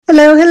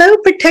Hello, hello,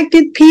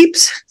 protected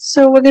peeps.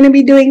 So we're going to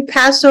be doing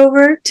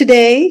Passover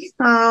today,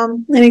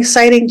 an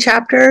exciting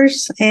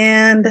chapters,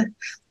 and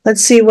let's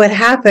see what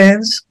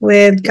happens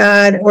with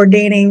God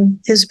ordaining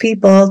his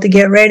people to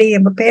get ready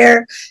and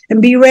prepare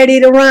and be ready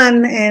to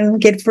run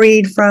and get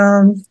freed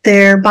from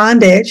their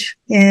bondage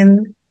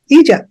in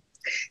Egypt.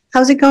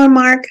 How's it going,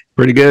 Mark?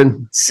 Pretty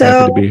good. So,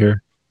 happy to be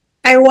here.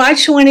 I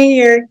watched one of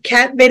your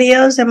cat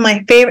videos, and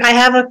I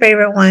have a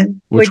favorite one.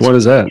 Which one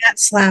is that? Cat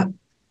slap.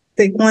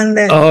 The one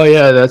that. Oh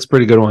yeah, that's a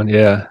pretty good one.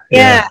 Yeah,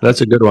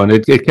 that's a good one.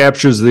 It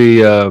captures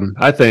the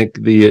I think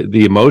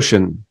the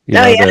emotion.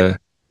 Because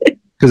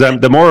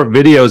the more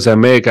videos I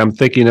make, I'm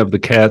thinking of the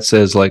cats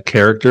as like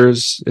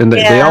characters, and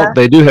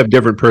they do have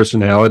different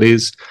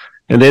personalities,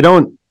 and they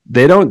don't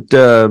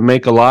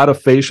make a lot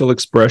of facial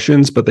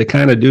expressions, but they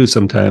kind of do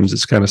sometimes.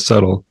 It's kind of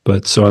subtle.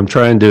 But so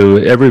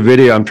every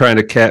video I'm trying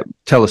to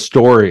tell a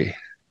story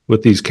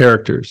with these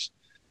characters.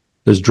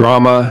 There's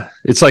drama.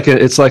 It's like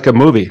a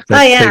movie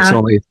that takes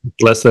only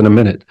less than a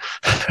minute.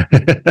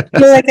 I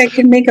feel like I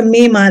could make a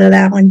meme out of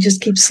that one.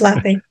 Just keep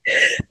slapping.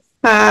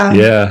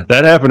 Yeah,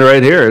 that happened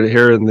right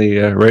here in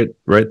the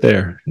right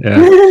there.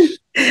 Yeah.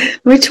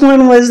 Which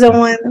one was the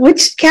one?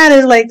 Which cat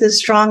is like the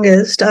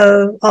strongest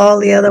of all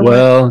the other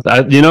ones?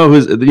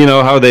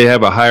 Well, how they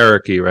have a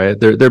hierarchy, right?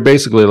 They're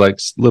basically like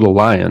little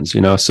lions,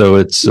 So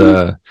it's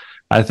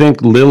I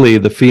think Lily,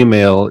 the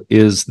female,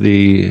 is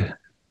the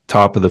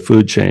top of the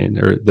food chain,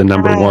 or the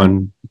number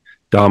one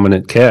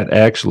dominant cat,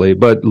 actually.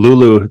 But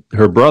Lulu,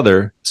 her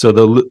brother, so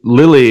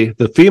Lily,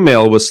 the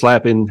female, was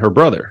slapping her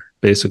brother,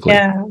 basically.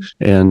 Yeah.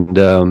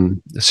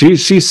 And she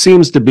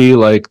seems to be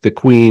like the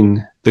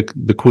queen, the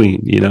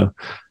queen,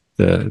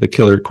 the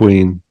killer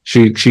queen.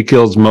 She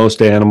kills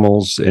most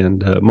animals,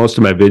 and most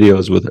of my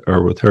videos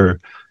are with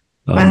her.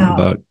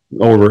 About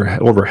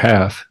over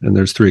half, and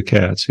there's 3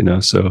 cats,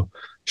 so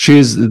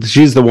she's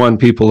the one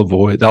people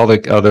avoid. All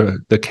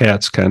the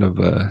cats kind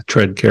of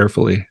tread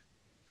carefully.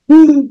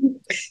 You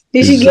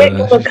should get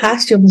little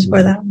costumes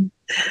for them.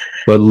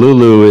 But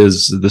Lulu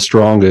is the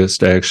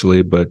strongest,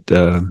 actually, but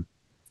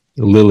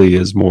Lily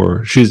is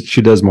more.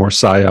 She does more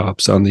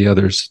psyops on the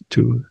others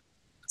to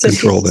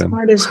control them.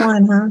 Smartest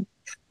one, huh?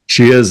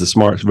 She is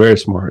very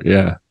smart.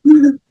 Yeah.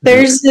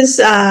 There's this.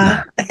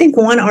 I think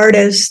one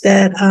artist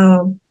that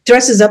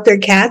dresses up their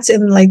cats,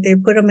 and like they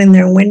put them in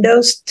their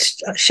windows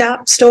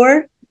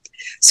store.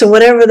 So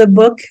whatever the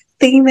book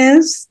theme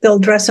is, they'll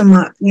dress them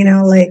up.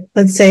 Like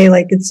let's say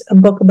like it's a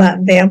book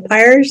about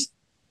vampires.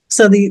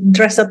 So they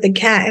dress up the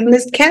cat, and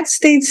this cat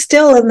stayed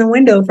still in the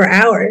window for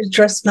hours,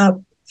 dressing up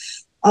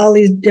all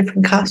these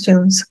different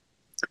costumes.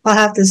 I'll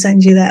have to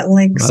send you that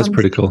link. That's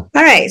pretty cool.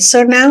 All right,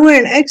 so now we're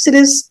in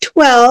Exodus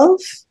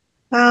 12,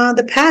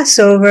 the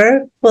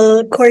Passover. Well,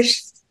 of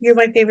course, you're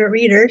my favorite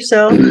reader,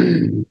 so.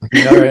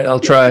 All right, I'll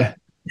try.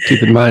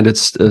 Keep in mind,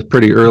 it's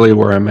pretty early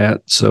where I'm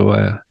at, so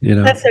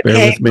that's okay.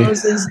 Bear with me.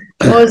 Moses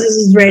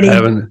is ready. I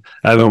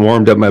haven't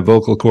warmed up my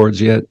vocal cords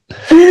yet.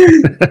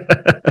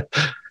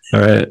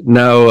 All right.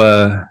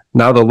 Now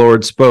the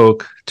Lord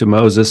spoke to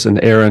Moses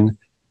and Aaron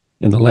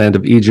in the land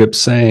of Egypt,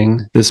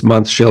 saying, "This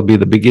month shall be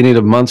the beginning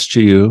of months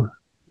to you.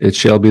 It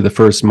shall be the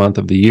first month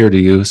of the year to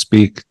you.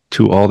 Speak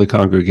to all the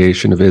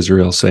congregation of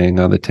Israel, saying,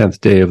 on the 10th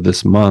day of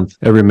this month,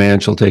 every man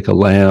shall take a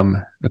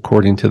lamb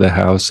according to the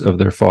house of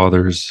their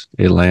fathers,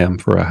 a lamb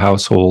for a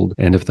household.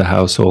 And if the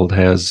household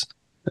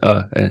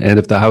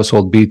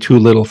be too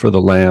little for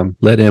the lamb,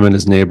 let him and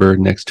his neighbor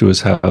next to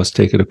his house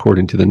take it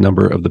according to the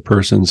number of the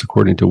persons,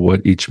 according to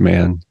what each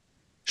man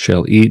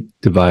shall eat.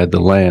 Divide the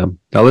lamb."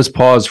 Now let's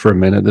pause for a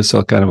minute. This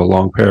is kind of a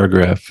long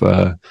paragraph.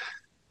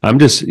 I'm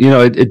just,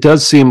 it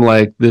does seem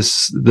like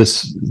this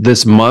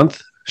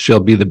month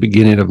shall be the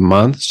beginning of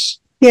months.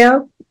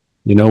 Yeah.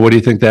 What do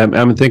you think that?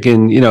 I'm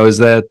thinking, is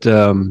that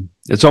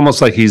it's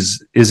almost like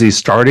is he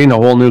starting a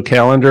whole new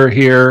calendar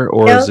here,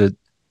 or is it?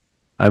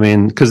 I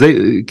mean, because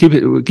they keep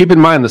in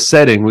mind the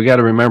setting. We got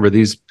to remember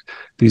these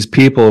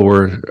people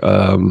were,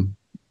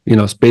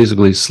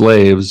 basically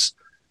slaves,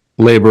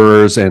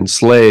 laborers, and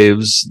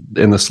slaves,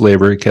 and the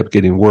slavery kept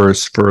getting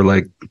worse for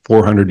like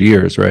 400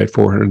 years, right?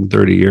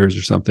 430 years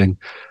or something.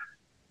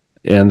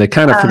 And they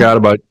kind of forgot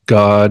about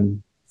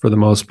God for the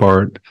most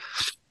part,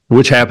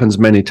 which happens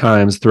many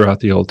times throughout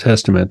the Old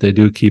Testament. They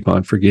do keep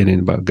on forgetting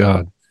about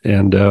God.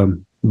 And,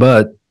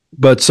 but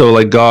so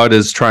like God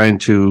is trying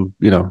to,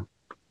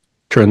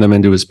 turn them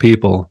into his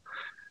people.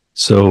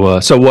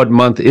 So what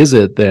month is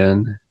it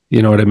then?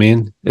 You know what I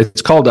mean?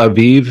 It's called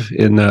Aviv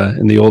in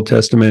the Old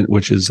Testament,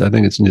 which is, I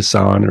think it's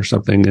Nisan or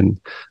something, and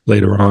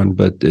later on.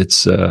 But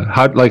it's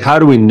how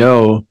do we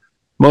know?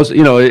 Most,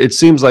 it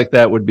seems like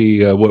that would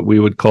be what we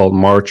would call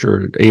March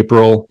or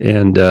April,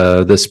 and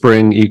the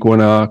spring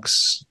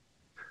equinox.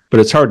 But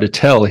it's hard to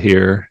tell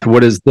here.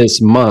 What is this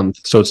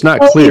month? So it's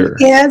not clear.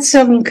 It had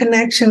some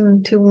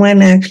connection to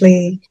when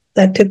actually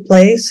that took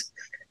place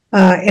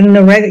in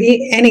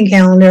the any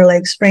calendar,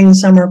 like spring,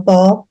 summer,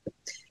 fall.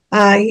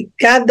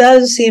 God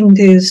does seem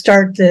to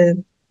start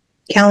the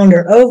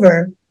calendar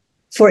over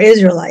for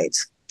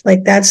Israelites.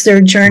 Like that's their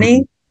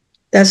journey.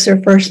 That's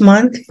their first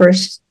month,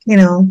 first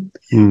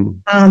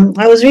Mm.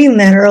 I was reading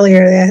that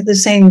earlier. They had the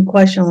same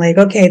question, like,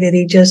 okay, did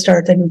he just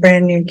start the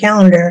brand new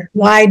calendar?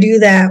 Why do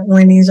that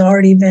when he's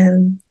already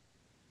been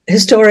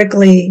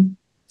historically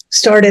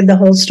started the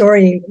whole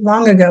story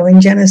long ago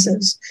in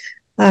Genesis?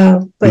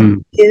 But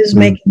is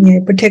making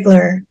a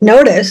particular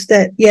notice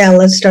that,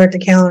 let's start the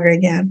calendar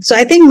again. So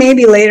I think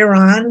maybe later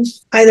on,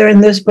 either in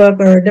this book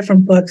or a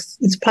different book,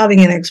 it's probably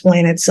going to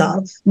explain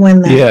itself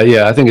when that.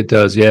 Yeah, I think it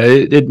does. Yeah,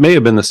 it may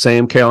have been the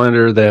same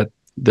calendar that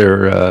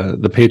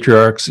the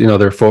patriarchs,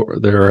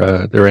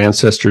 their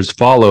ancestors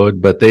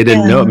followed, but they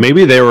didn't know.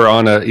 Maybe they were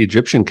on an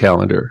Egyptian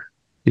calendar.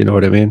 You know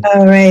what I mean?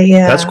 Oh, right.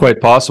 Yeah. That's quite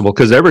possible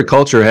because every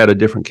culture had a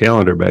different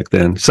calendar back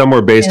then. Some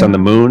were based on the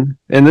moon,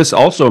 and this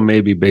also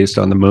may be based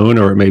on the moon,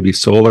 or it may be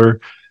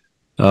solar.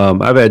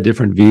 I've had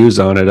different views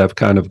on it. I've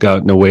kind of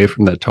gotten away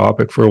from that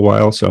topic for a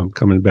while, so I'm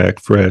coming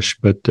back fresh.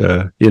 But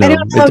I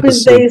don't know if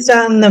it's based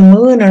on the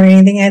moon or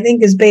anything. I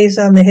think it's based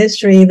on the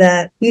history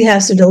that he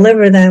has to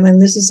deliver them,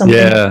 and this is something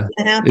that's going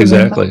to happen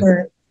exactly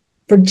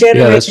for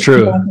generations. Yeah, that's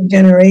true.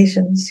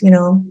 Generations,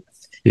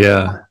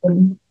 Yeah.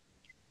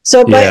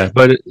 So,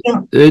 but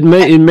it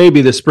may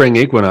be the spring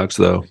equinox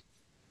though,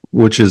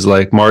 which is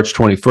like March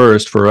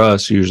 21st for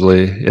us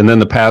usually, and then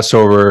the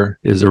Passover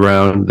is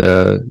around.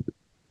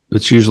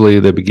 It's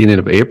usually the beginning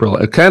of April,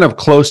 kind of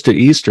close to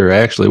Easter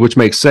actually, which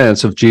makes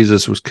sense. If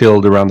Jesus was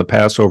killed around the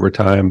Passover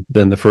time,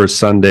 then the first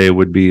Sunday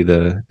would be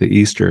the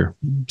Easter.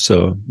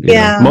 So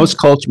most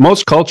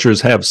cultures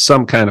have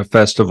some kind of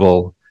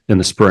festival in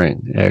the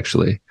spring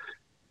actually.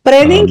 But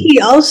I think he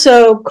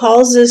also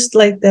calls this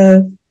like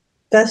the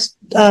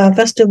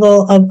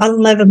festival of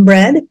unleavened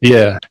bread.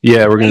 Yeah,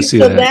 we're going to see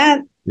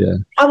that.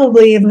 That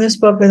probably in this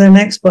book or the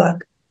next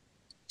book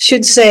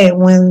should say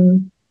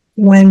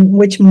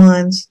which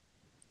months,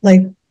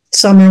 like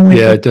summer,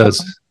 winter. Yeah, it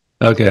does.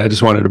 Okay, I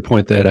just wanted to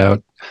point that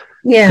out.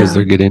 Yeah, because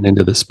they're getting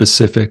into the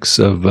specifics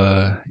of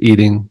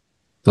eating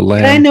the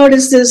lamb. And I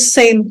noticed this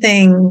same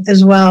thing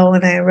as well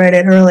when I read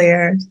it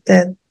earlier,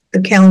 that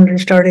the calendar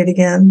started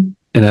again.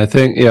 And I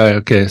think,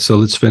 okay, so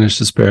let's finish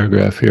this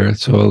paragraph here.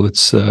 So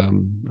let's, 5,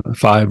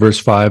 verse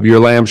 5, your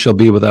lamb shall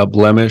be without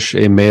blemish,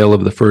 a male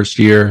of the first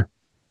year.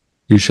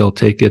 You shall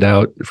take it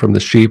out from the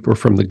sheep or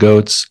from the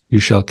goats. You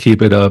shall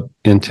keep it up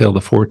until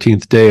the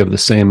 14th day of the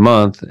same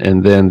month,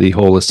 and then the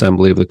whole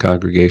assembly of the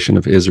congregation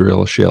of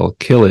Israel shall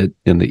kill it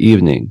in the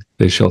evening.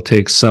 They shall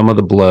take some of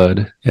the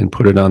blood and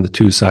put it on the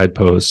 2 side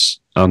posts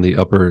on the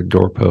upper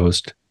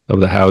doorpost of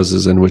the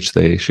houses in which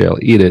they shall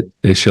eat it.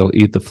 They shall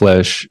eat the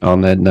flesh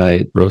on that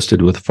night, roasted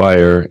with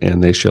fire,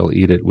 and they shall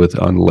eat it with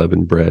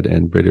unleavened bread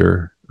and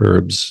bitter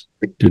herbs.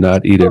 Do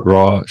not eat it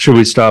raw. Should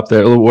we stop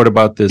there? What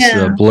about this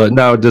blood?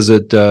 Now, does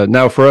it,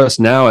 now for us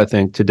now, I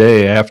think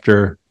today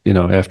after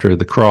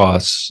the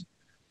cross,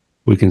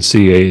 we can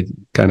see a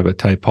kind of a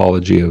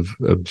typology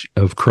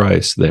of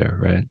Christ there,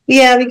 right?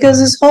 Yeah, because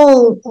this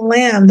whole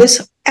lamb,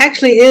 this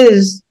actually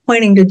is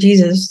pointing to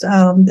Jesus,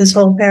 this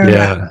whole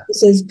paragraph. It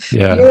says,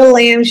 your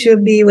lamb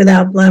should be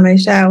without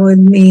blemish. That would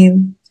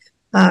mean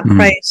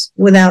Christ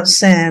without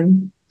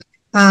sin.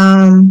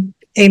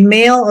 A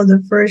male of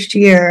the first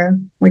year,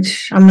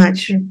 which I'm not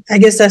sure. I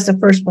guess that's the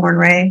firstborn,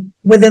 right?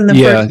 Within the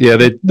first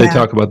they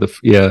talk about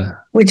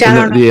which I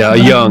don't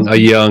know.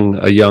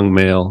 a young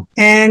male.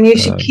 And you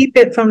should keep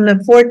it from the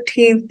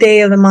 14th day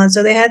of the month.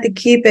 So they had to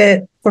keep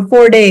it for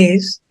 4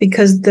 days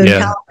because the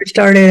calendar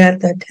started at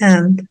the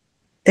 10th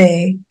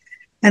day.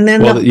 And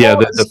then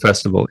the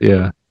festival,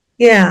 and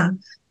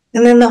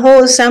then the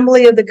whole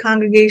assembly of the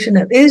congregation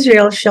of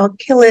Israel shall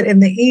kill it in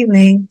the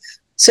evening.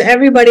 So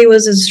everybody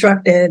was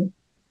instructed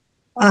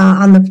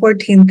on the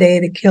 14th day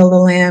to kill the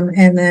lamb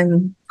and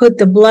then put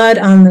the blood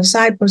on the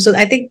side post. So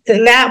I think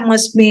that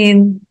must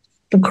mean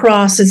the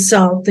cross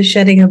itself, the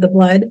shedding of the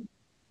blood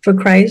for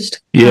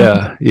Christ.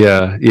 The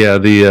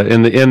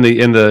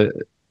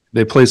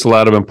they place a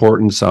lot of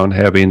importance on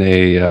having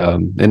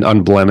an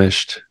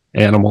unblemished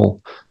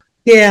animal.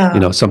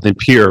 Yeah. Something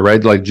pure,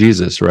 right? Like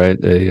Jesus,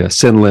 right? A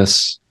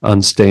sinless,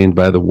 unstained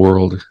by the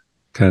world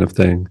kind of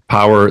thing.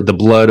 The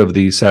blood of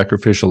the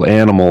sacrificial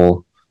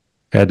animal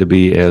had to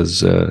be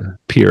as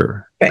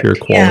pure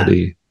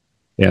quality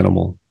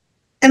animal.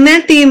 And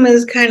that theme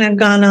has kind of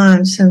gone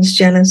on since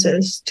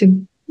Genesis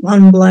to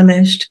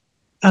unblemished,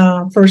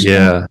 first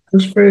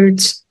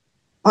fruits,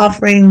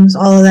 offerings,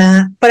 all of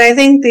that. But I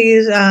think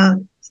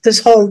this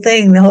whole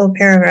thing, the whole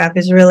paragraph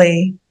is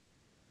really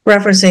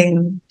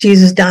referencing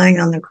Jesus dying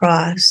on the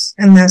cross,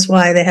 and that's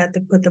why they had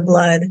to put the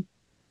blood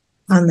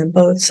on the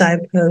both side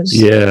posts.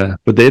 Yeah,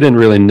 but they didn't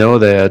really know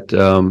that.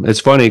 It's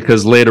funny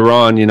because later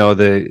on,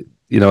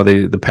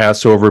 the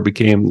Passover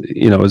became,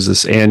 is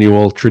this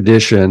annual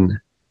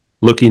tradition,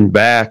 looking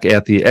back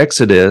at the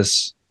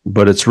Exodus,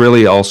 but it's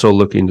really also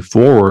looking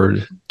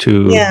forward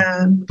to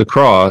the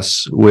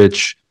cross,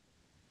 which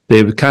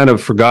they kind of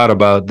forgot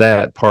about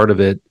that part of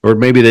it, or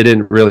maybe they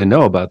didn't really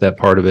know about that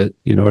part of it.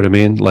 You know what I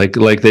mean?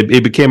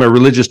 It became a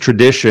religious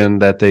tradition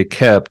that they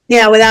kept.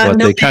 Yeah, but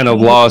they kind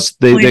of lost.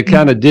 They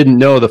kind of didn't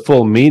know the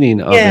full meaning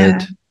of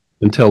it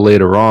until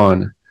later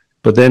on.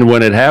 But then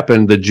when it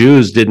happened, the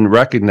Jews didn't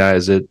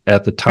recognize it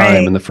at the time.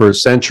 Right. In the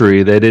first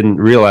century. They didn't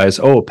realize,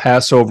 oh,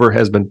 Passover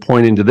has been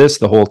pointing to this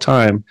the whole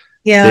time.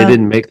 Yeah. They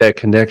didn't make that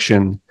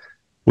connection,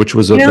 which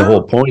was the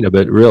whole point of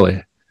it,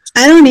 really.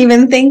 I don't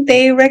even think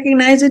they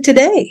recognize it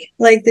today.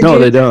 Like no,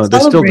 they don't. They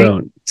still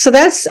don't. So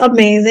that's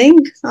amazing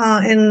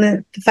in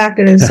the fact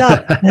in itself.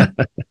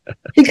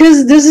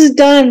 Because this is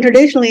done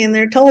traditionally and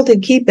they're told to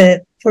keep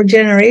it for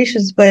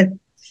generations. But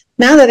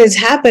now that it's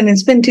happened,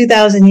 it's been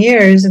 2,000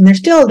 years and they're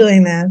still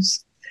doing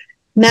this.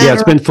 Yeah,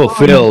 it's been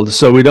fulfilled.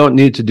 So we don't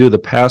need to do the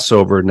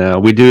Passover now.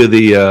 We do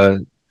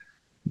the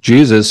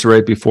Jesus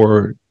right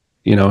before,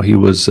 he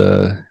was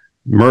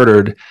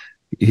murdered.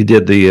 He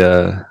did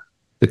the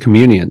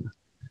communion.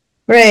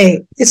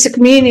 Right. It's the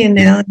communion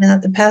now,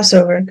 not the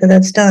Passover, because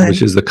that's done.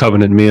 Which is the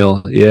covenant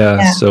meal.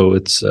 Yeah. So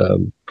it's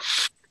so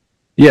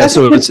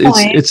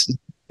it's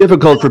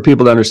difficult for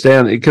people to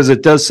understand because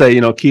it does say,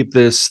 keep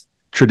this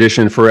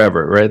tradition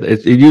forever, right?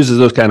 It uses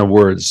those kind of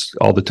words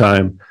all the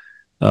time.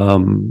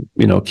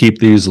 Keep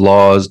these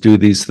laws, do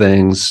these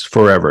things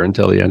forever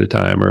until the end of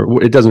time.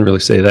 Or it doesn't really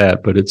say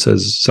that, but it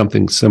says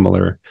something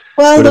similar.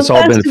 Well, but it's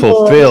all been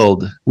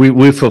fulfilled.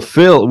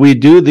 We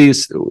do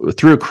these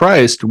through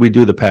Christ. We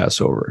do the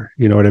Passover.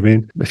 You know what I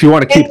mean? If you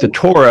want to keep the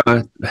Torah,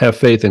 have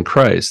faith in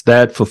Christ.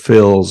 That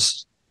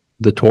fulfills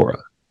the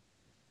Torah.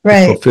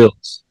 Right.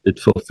 It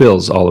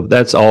fulfills all of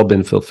that's all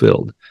been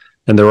fulfilled.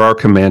 And there are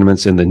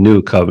commandments in the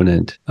new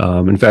covenant.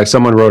 In fact,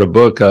 someone wrote a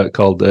book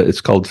called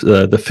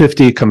The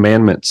 50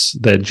 Commandments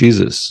that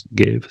Jesus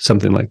gave,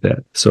 something like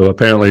that. So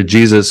apparently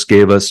Jesus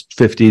gave us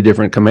 50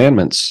 different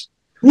commandments.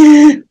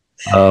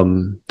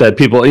 That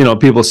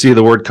people see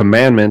the word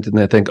commandment and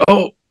they think,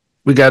 oh,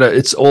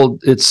 it's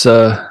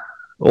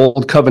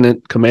old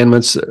covenant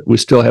commandments. We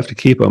still have to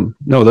keep them.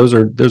 No, those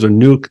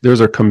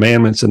are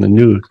commandments in the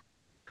new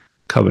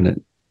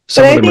covenant.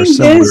 Some of them are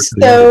similar. This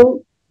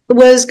though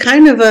was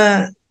kind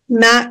of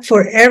not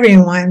for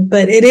everyone,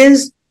 but it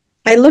is.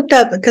 I looked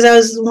up because I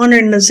was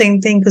wondering the same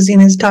thing because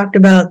he's talked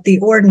about the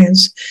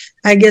ordinance.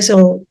 I guess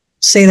I'll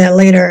say that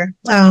later.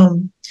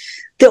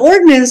 The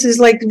ordinance is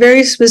like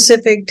very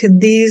specific to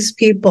these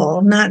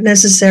people, not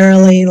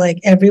necessarily like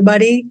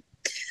everybody.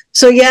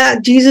 So yeah,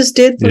 Jesus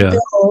did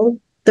fulfill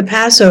the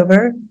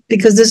Passover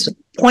because this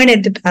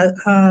pointed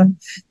to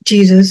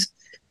Jesus.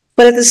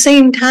 But at the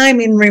same time,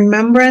 in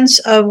remembrance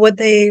of what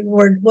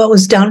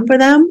was done for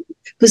them,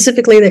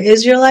 specifically the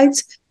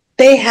Israelites,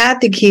 they had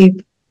to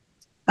keep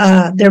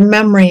their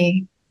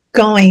memory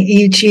going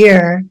each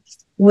year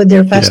with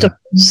their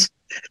festivals.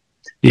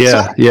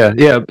 Yeah.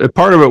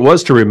 Part of it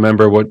was to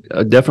remember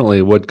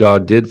what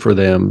God did for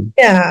them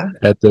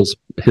at this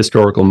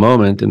historical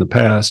moment in the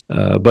past.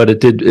 But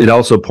it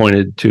also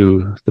pointed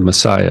to the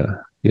Messiah,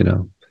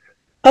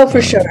 Oh,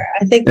 for sure.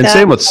 I think and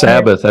same with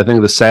Sabbath. I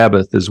think the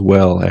Sabbath as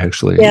well,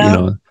 actually,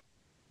 and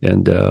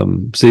and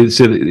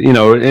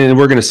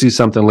we're going to see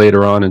something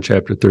later on in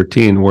chapter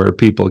 13 where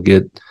people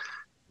get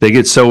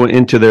so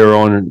into their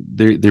own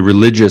the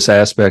religious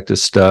aspect of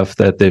stuff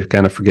that they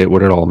kind of forget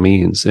what it all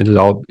means, and it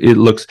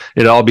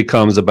all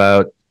becomes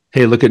about,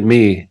 hey, look at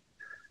me,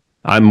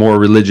 I'm more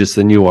religious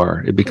than you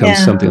are. It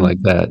becomes something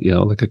like that,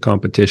 like a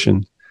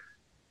competition.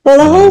 Well,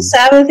 the whole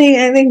Sabbath thing,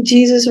 I think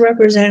Jesus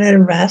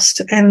represented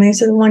rest, and he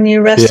said, "When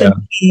you rest in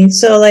me,"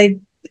 so like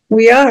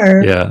we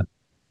are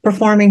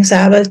performing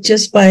Sabbath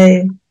just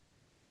by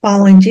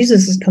following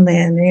Jesus's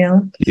command,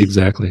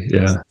 Exactly.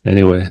 Yeah.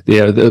 Anyway,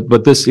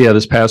 but this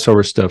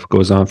Passover stuff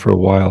goes on for a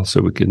while,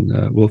 so we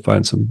can we'll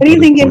find some. What do you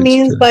think it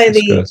means by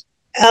discuss.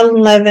 The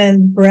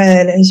unleavened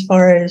bread? As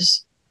far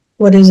as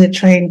what is it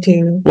trying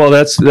to? Well,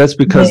 that's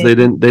because they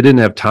didn't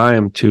have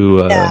time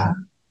to.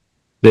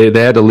 They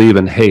had to leave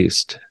in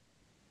haste.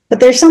 But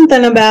there's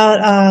something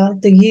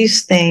about the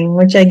yeast thing,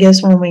 which I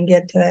guess when we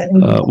get to it.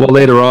 Well,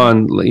 later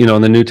on,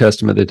 in the New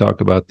Testament, they talk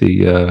about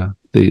the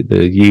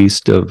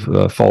yeast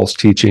of false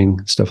teaching,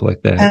 stuff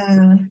like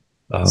that.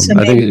 So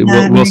I think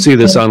we'll see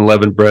this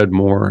unleavened bread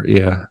more.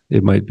 Yeah,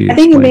 it might be. I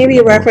think it may be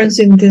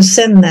referencing to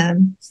sin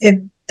then, if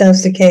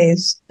that's the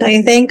case. Don't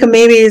you think?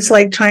 Maybe it's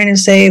like trying to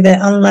say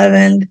that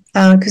unleavened,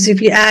 because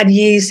if you add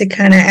yeast, it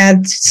kind of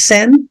adds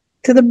sin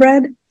to the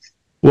bread.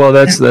 Well,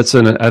 I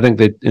think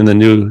that in the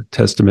New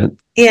Testament,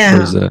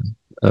 there's a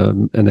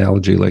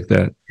analogy like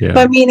that. Yeah,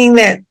 but meaning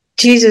that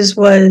Jesus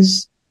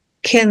was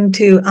kin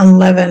to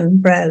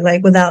unleavened bread,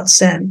 like without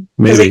sin.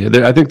 Maybe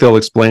I think they'll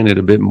explain it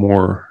a bit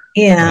more.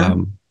 Yeah,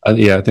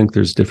 I think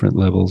there's different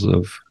levels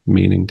of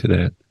meaning to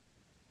that.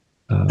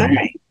 All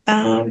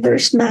right,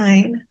 verse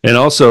 9. And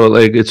also,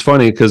 like, it's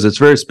funny because it's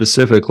very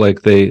specific.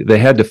 Like they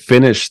had to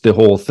finish the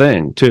whole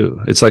thing too.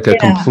 It's like a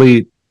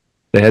complete.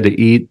 They had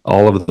to eat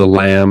all of the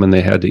lamb, and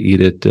they had to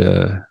eat it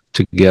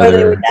together. Or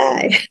they would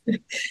die.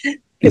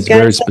 It's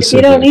very specific. If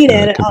you don't eat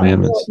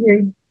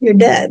it, you're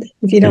dead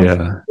if you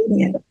don't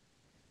eat it.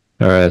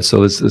 All right, so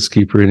let's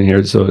keep reading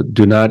here. So,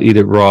 do not eat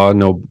it raw,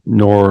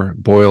 nor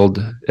boiled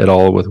at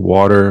all with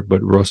water,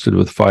 but roasted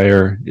with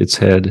fire, its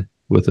head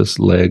with its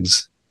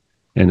legs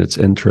and its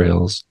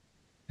entrails.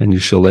 And you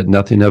shall let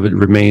nothing of it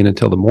remain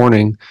until the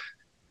morning.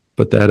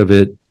 but that of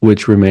it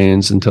which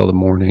remains until the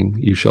morning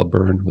you shall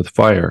burn with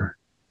fire.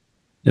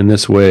 In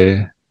this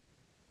way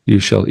you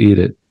shall eat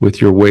it,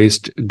 with your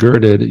waist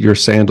girded, your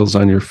sandals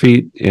on your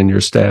feet, and your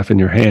staff in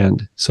your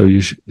hand. So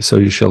you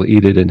shall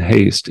eat it in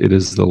haste. It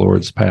is the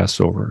Lord's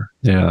Passover.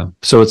 Yeah.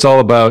 So it's all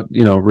about,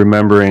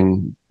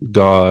 remembering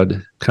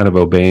God, kind of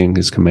obeying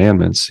his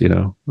commandments,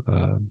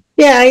 Yeah,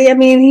 I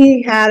mean,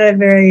 he had a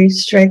very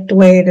strict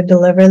way to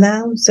deliver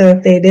them. So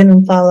if they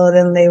didn't follow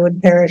them, they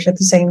would perish at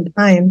the same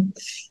time.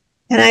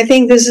 And I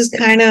think this is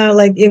kind of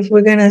like, if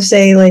we're going to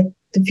say like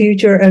the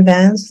future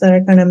events that are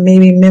going to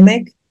maybe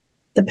mimic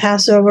the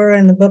Passover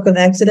in the book of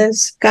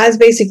Exodus, God's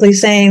basically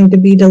saying to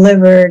be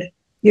delivered,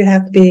 you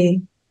have to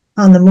be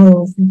on the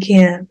move. You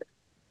can't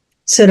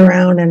sit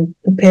around and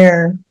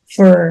prepare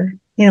for,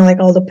 like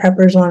all the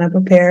preppers want to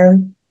prepare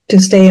to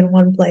stay in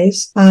one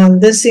place.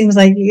 This seems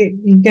like you're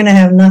going to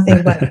have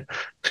nothing but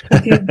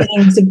a few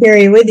things to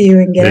carry with you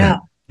and get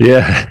out.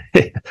 Yeah.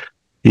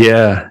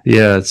 Yeah.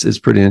 It's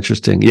pretty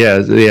interesting. Yeah.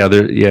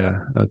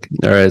 Okay.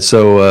 All right.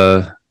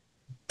 So,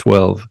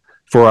 12,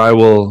 for I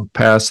will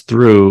pass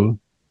through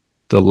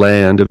the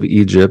land of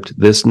Egypt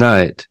this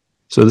night.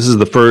 So this is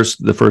the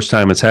first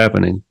time it's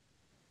happening.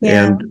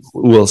 Yeah. And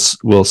will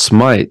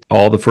smite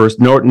all the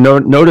first.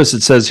 Notice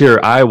it says here,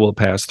 I will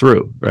pass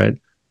through, right?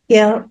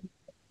 Yeah.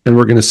 And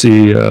we're going to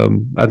see,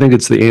 I think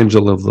it's the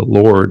angel of the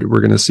Lord.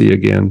 We're going to see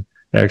again,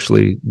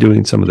 actually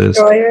doing some of this.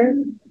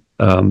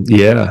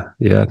 Yeah,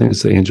 I think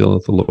it's the angel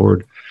of the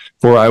Lord.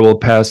 For I will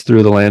pass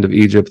through the land of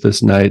Egypt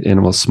this night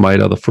and will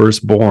smite all the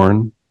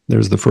firstborn.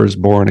 There's the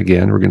firstborn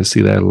again. We're going to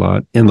see that a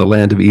lot. In the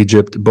land of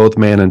Egypt, both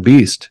man and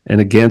beast, and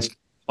against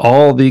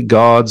all the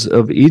gods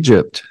of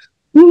Egypt,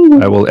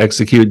 I will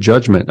execute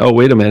judgment. Oh,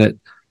 wait a minute.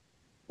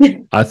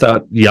 I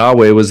thought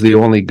Yahweh was the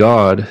only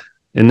God.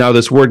 And now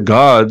this word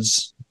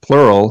gods,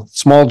 plural,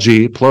 small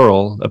g,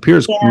 plural,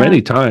 appears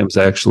many times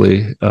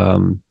actually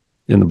in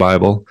the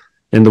Bible.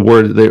 And the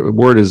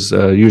word is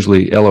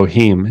usually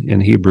Elohim in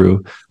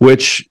Hebrew,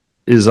 which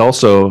is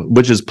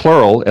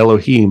plural,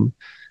 Elohim.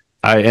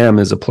 I am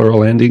is a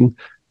plural ending,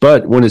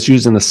 but when it's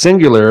used in the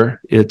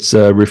singular, it's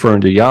referring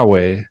to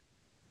Yahweh.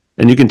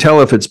 And you can tell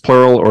if it's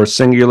plural or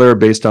singular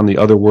based on the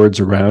other words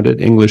around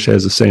it. English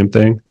has the same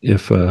thing.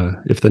 If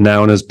the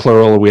noun is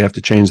plural, we have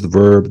to change the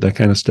verb, that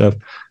kind of stuff.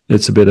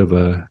 It's a bit of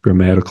a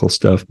grammatical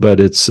stuff, but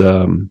it's,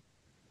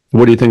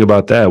 what do you think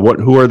about that?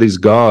 Who are these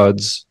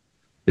gods?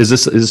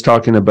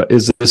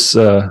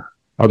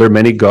 Are there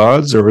many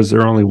gods, or is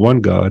there only one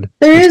God?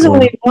 There is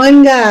only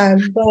one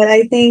God, but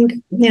I think,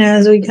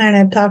 as we kind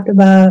of talked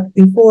about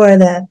before,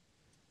 that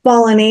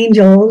fallen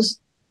angels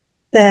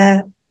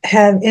that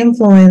have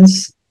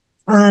influence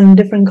on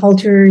different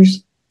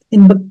cultures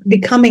in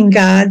becoming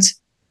gods.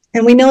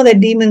 And we know that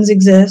demons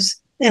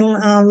exist.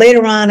 And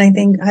later on, I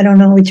think, I don't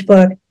know which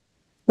book,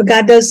 but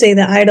God does say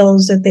the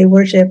idols that they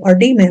worship are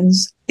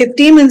demons. If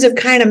demons have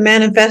kind of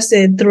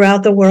manifested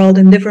throughout the world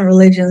in different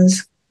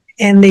religions,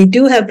 and they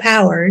do have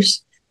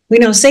powers, we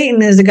know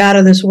Satan is the god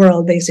of this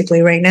world,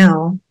 basically, right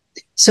now.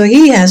 So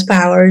he has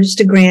powers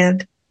to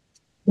grant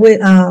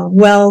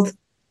wealth,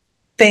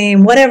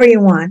 fame, whatever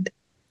you want.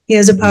 He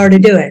has the power to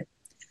do it.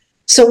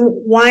 So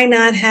why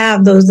not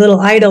have those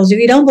little idols? If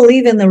you don't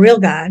believe in the real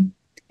God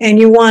and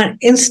you want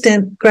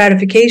instant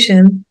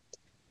gratification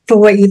for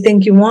what you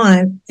think you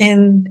want,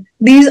 and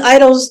these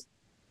idols,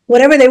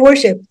 whatever they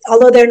worship,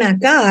 although they're not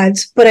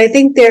gods, but I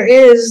think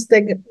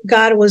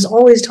God was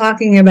always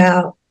talking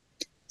about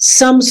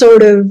some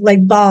sort of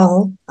like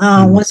Baal.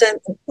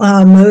 Wasn't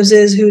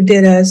Moses who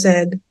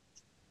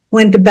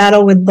went to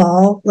battle with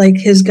Baal, like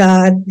his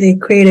god they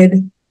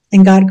created,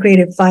 and God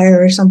created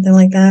fire or something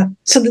like that.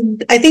 So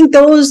I think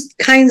those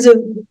kinds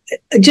of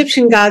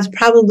Egyptian gods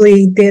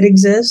probably did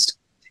exist,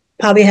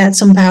 probably had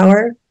some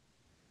power,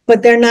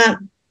 but they're not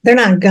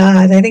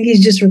gods. I think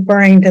he's just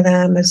referring to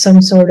them as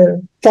some sort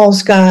of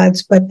false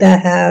gods, but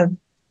that have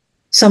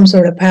some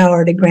sort of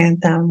power to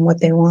grant them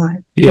what they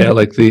want. Yeah,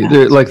 like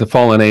the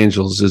fallen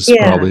angels is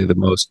probably the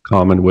most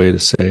common way to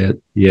say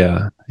it.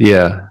 Yeah,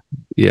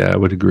 I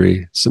would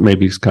agree. So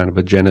maybe it's kind of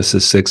a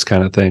Genesis 6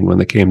 kind of thing when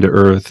they came to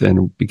Earth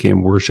and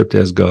became worshipped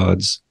as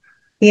gods.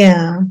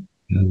 Yeah.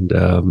 And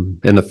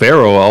the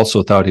Pharaoh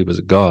also thought he was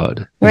a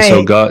god. Right.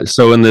 And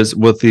so in this,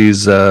 with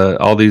these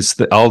all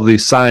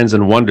these signs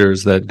and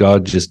wonders that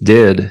God just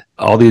did,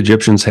 all the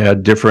Egyptians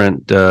had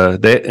different.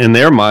 They, in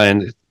their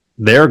mind,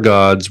 their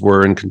gods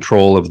were in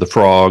control of the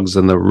frogs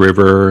and the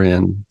river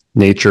and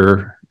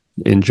nature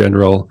in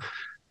general.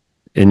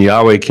 And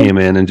Yahweh came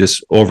in and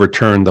just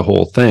overturned the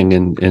whole thing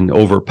and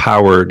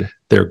overpowered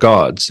their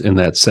gods in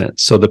that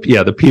sense. So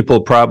the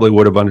people probably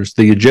would have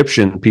understood, the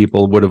Egyptian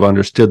people would have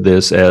understood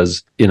this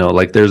as,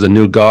 like there's a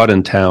new god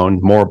in town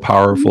more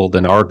powerful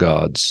than our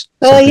gods.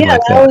 Well, yeah,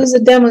 that was a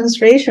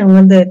demonstration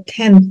with the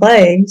 10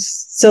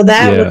 plagues. So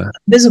that was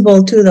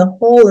visible to the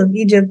whole of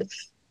Egypt.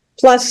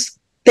 Plus,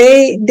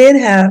 they did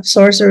have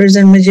sorcerers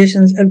and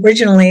magicians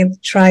originally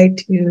tried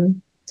to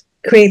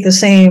create the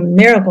same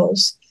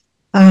miracles.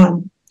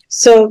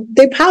 So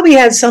they probably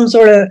had some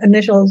sort of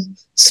initial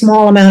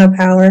small amount of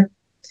power.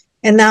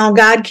 And now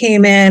God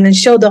came in and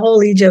showed the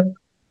whole Egypt,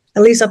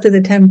 at least up to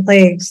the 10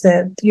 plagues,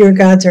 that your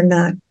gods are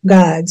not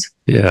gods.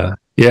 Yeah.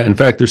 Yeah. In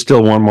fact, there's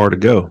still one more to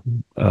go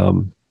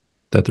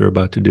that they're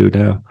about to do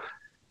now.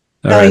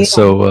 All right. Yeah.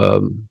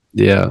 So,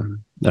 yeah.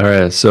 All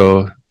right.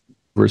 So,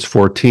 verse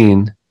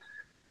 14,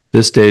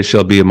 this day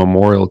shall be a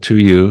memorial to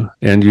you,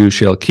 and you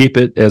shall keep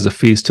it as a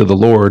feast to the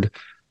Lord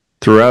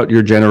throughout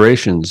your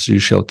generations. You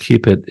shall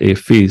keep it a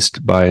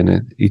feast by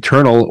an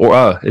eternal,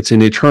 it's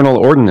an eternal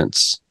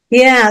ordinance.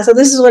 Yeah, so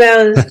this is what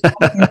I was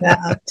talking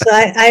about. So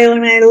I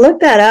when I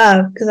looked that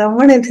up, because I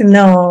wanted to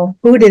know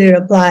who did it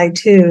apply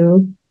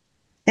to.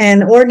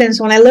 And ordinance,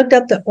 when I looked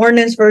up the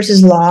ordinance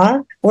versus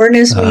law,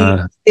 ordinance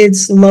means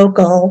it's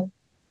local.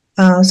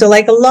 So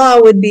like a law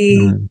would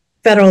be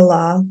federal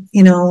law,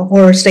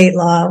 or state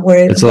law.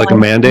 Where it's like a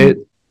mandate?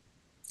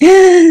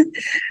 Well,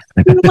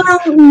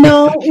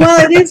 no.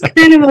 Well, it is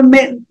kind of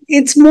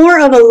it's more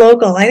of a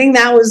local. I think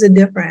that was the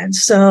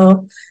difference.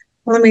 So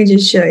let me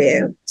just show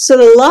you. So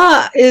the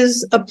law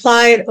is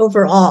applied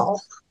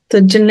overall.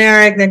 The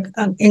generic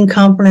that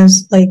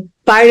encompasses, like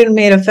Biden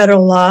made a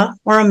federal law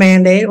or a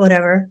mandate,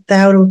 whatever,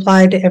 that would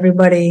apply to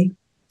everybody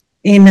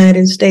in the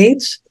United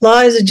States. Law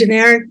is a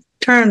generic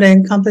term to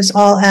encompass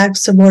all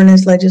acts,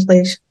 subordinates,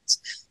 legislations,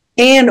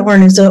 and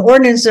ordinances. The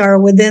ordinances are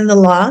within the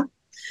law,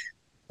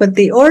 but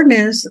the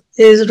ordinance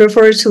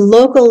refers to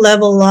local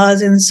level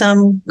laws in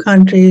some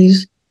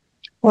countries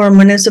or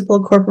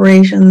municipal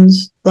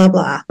corporations, blah,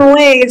 blah. In a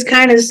way, it's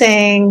kind of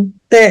saying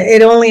that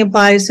it only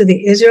applies to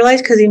the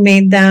Israelites because he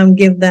made them,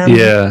 give them.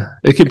 Yeah,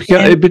 it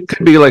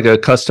could be like a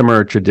custom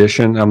or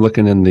tradition. I'm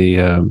looking in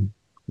the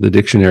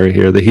dictionary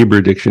here, the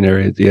Hebrew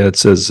dictionary. Yeah, it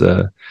says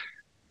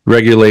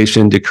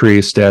regulation,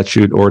 decree,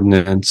 statute,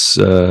 ordinance,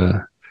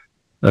 a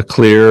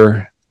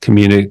clear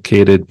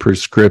communicated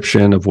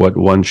prescription of what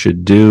one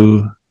should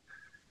do,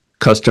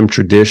 custom,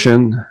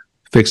 tradition,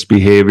 fixed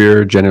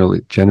behavior,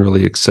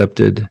 generally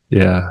accepted.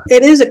 Yeah,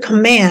 it is a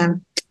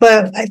command,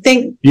 but I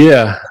think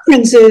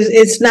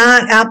it's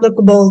not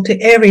applicable to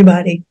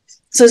everybody.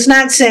 So it's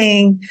not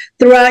saying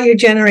throughout your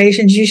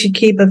generations you should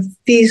keep a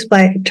feast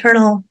by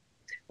eternal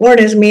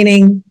ordinance,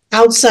 meaning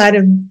outside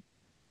of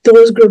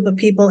those group of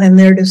people and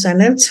their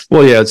descendants.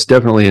 Well, yeah, it's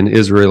definitely an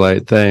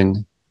Israelite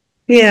thing.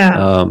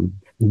 Yeah,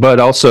 but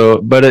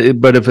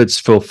if it's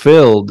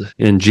fulfilled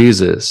in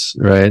Jesus,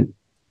 right?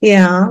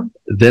 Yeah.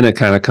 Then it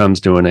kind of comes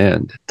to an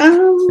end.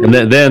 And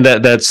then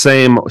that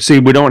same,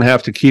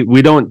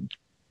 we don't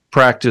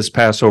practice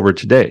Passover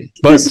today,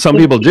 but some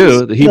people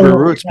do. The Hebrew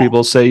roots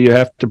people say you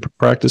have to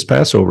practice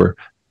Passover.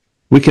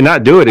 We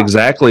cannot do it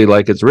exactly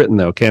like it's written,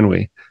 though, can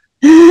we?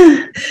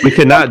 We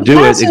cannot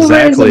do it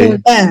exactly. Is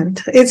an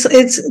event.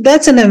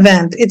 That's an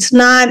event. It's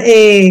not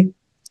a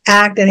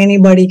act that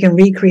anybody can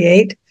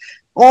recreate.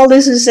 All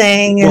this is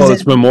saying is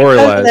it's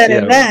memorialized. That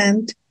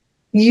event,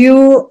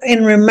 you,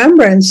 in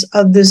remembrance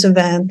of this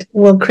event,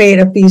 will create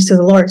a feast to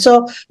the Lord.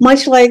 So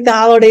much like the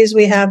holidays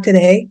we have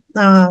today,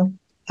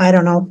 I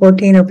don't know,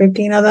 14 or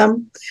 15 of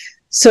them.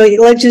 So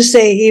let's just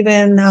say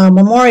even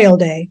Memorial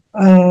Day.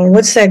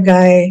 What's that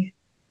guy?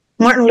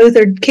 Martin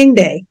Luther King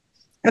Day.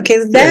 Okay,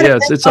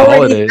 it's a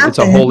holiday. Happened. It's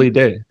a holy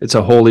day. It's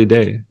a holy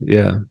day.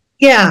 Yeah.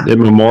 Yeah. It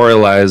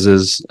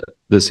memorializes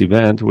this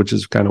event, which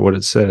is kind of what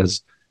it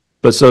says.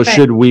 But so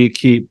should we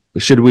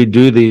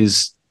do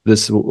this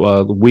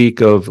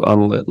week of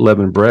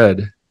unleavened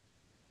bread?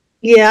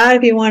 Yeah,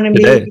 if you want to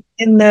be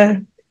in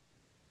the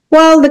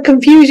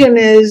confusion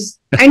is,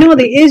 I know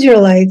the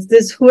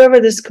Israelites, whoever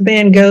this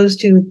command goes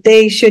to,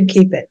 they should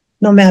keep it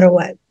no matter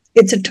what.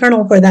 It's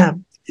eternal for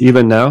them.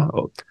 Even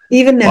now?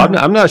 Even now.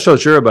 Well, I'm not so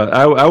sure about it.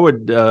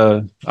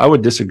 I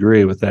would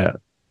disagree with that,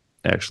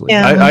 actually.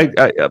 Yeah.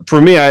 For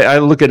me, I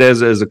look at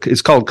it as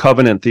it's called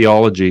covenant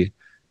theology.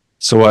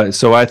 So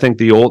I think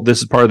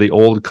this is part of the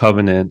old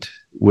covenant,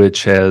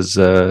 which has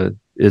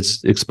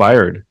it's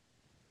expired,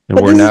 and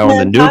we're now in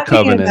the new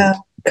covenant.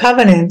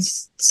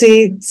 Covenants.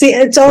 See,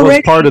 it's already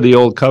it's part of the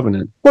old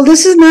covenant. Well,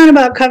 this is not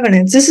about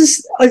covenants.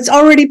 It's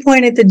already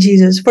pointed to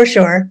Jesus for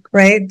sure,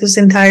 right? This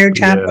entire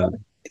chapter. Yeah.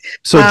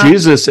 So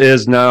Jesus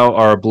is now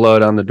our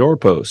blood on the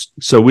doorpost.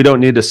 So we don't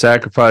need to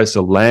sacrifice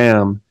a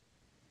lamb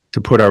to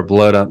put our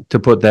blood on. To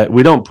put that,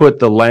 we don't put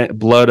the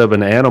blood of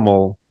an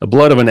animal. The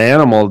blood of an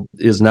animal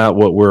is not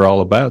what we're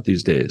all about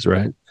these days,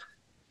 right?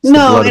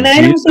 No, and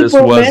I don't think Jesus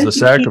was the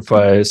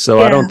sacrifice.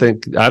 So I don't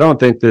think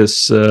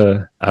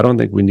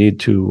we need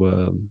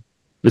to.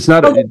 It's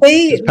not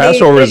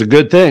Passover is a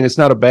good thing. It's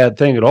not a bad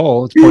thing at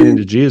all. It's pointing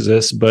to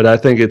Jesus, but I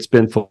think it's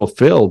been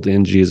fulfilled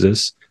in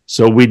Jesus.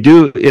 So we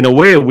do, in a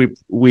way,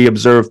 we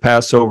observe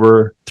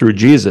Passover through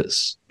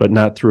Jesus, but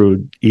not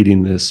through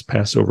eating this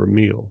Passover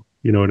meal.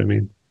 You know what I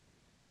mean?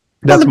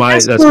 That's my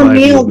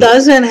meal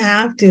doesn't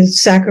have to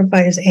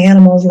sacrifice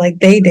animals like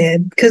they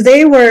did, because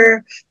they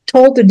were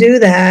told to do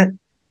that.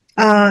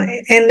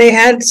 And they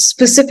had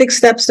specific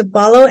steps to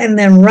follow and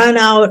then run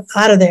out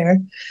of there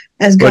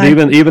as God.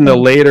 But even the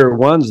later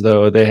ones,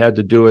 though, they had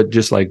to do it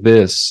just like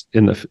this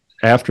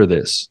after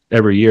this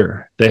every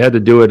year. They had to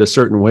do it a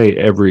certain way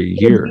every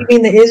year. You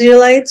mean the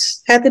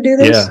Israelites had to do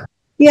this?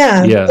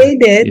 Yeah, Yeah. they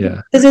did.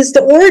 Yeah. Because it's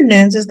the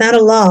ordinance, it's not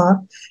a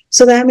law.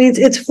 So that means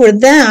it's for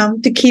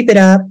them to keep it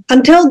up.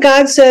 Until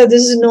God said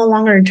this is no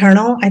longer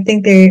eternal, I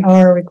think they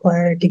are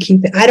required to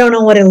keep it. I don't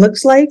know what it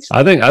looks like.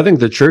 I think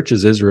the church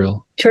is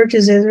Israel. Church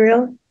is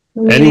Israel.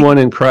 Anyone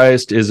in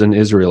Christ is an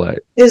Israelite.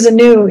 Is a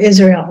new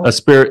Israel. A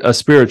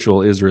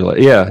spiritual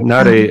Israelite. Yeah,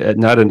 not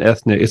an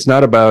ethnic. It's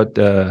not about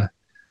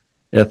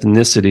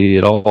ethnicity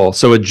at all.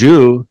 So a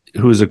Jew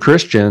who's a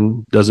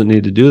Christian doesn't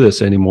need to do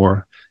this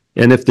anymore.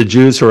 And if the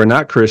Jews who are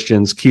not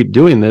Christians keep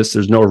doing this,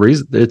 there's no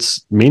reason.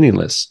 It's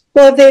meaningless.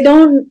 Well, if they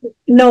don't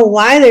know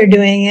why they're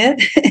doing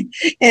it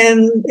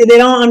and they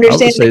don't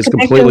understand the it's connection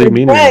completely with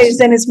meaningless. Christ,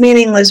 then it's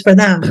meaningless for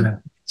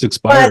them. It's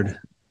expired. But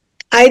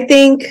I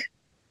think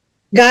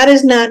God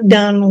is not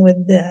done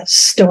with this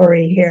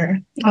story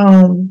here.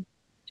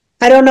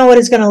 I don't know what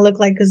it's going to look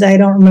like because I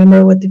don't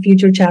remember what the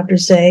future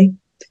chapters say.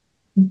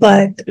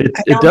 But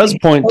it does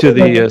point to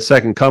the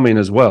second coming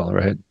as well,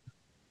 right?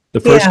 The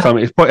first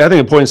coming, I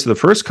think it points to the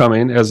first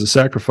coming as a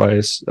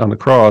sacrifice on the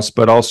cross,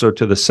 but also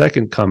to the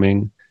second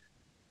coming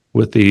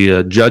with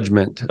the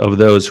judgment of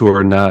those who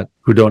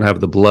don't have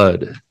the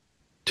blood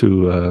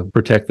to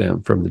protect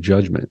them from the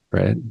judgment,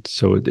 right?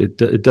 So it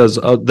does.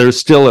 There's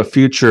still a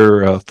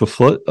future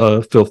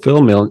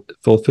fulfillment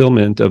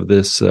of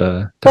this.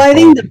 Well, I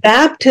think the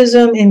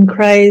baptism in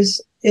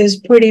Christ is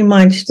pretty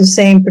much the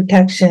same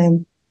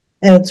protection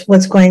as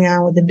what's going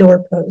on with the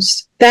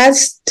doorpost.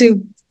 That's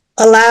to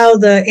allow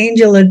the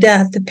angel of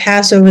death to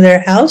pass over their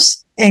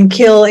house and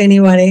kill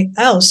anybody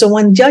else. So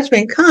when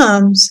judgment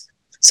comes,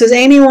 says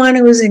anyone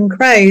who is in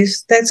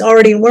Christ,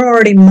 we're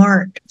already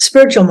marked,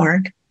 spiritual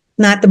mark,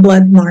 not the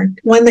blood mark.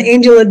 When the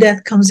angel of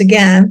death comes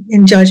again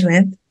in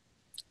judgment,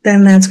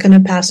 then that's going to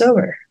pass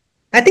over.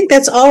 I think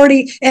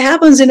it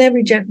happens in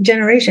every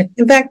generation.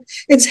 In fact,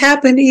 it's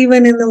happened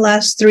even in the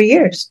last 3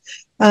 years.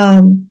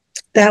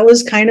 That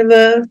was kind of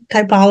a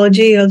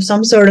typology of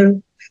some sort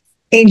of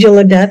angel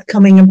of death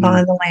coming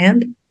upon the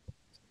land.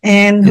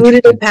 And who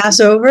did it pass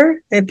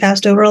over? It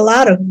passed over a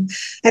lot of them.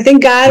 I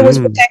think God was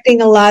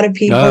protecting a lot of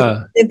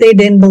people if they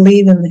didn't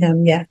believe in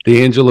him yet.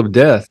 The angel of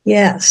death.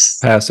 Yes.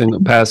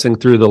 Passing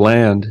through the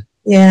land.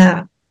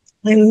 Yeah.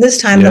 And this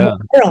time the whole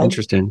world.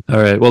 Interesting.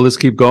 All right. Well, let's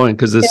keep going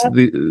because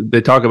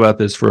they talk about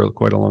this for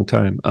quite a long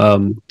time.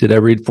 Did I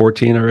read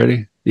 14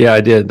 already? Yeah,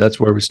 I did. That's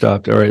where we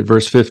stopped. All right.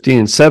 Verse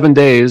 15, 7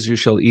 days you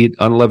shall eat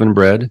unleavened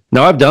bread.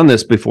 Now, I've done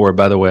this before,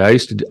 by the way. I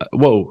used to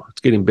whoa, it's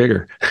getting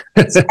bigger.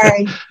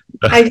 Sorry.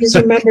 I just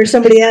remember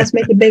somebody else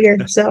make it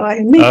bigger. So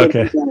I make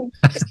it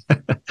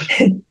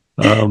bigger.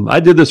 I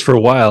did this for a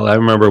while. I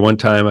remember one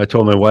time I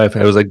told my wife,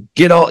 I was like,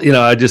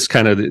 I just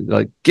kind of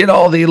like, get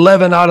all the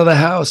 11 out of the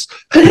house.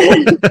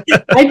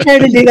 I tried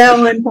to do that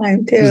one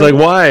time too. He's like,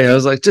 why? I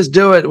was like, just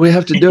do it. We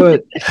have to do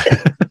it.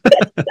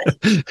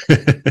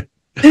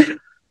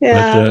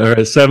 Yeah. But, all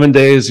right, 7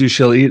 days you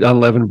shall eat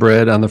unleavened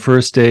bread. On the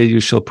first day you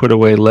shall put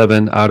away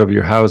leaven out of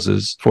your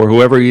houses. For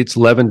whoever eats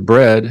leavened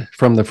bread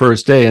from the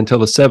first day until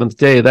the seventh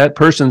day, that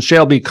person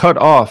shall be cut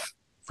off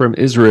from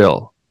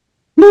Israel.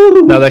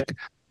 Now that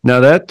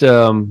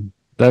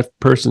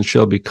person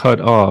shall be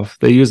cut off.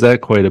 They use that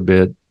quite a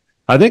bit.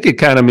 I think it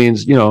kind of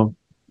means,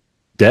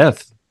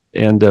 death,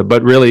 and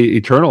but really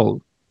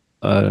eternal,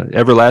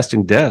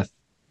 everlasting death.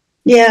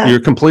 Yeah,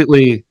 you're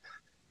completely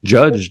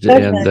judged,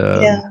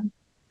 and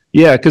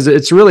because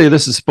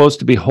this is supposed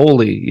to be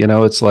holy.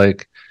 It's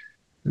like,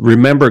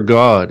 remember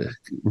God.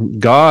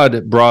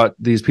 God brought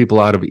these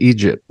people out of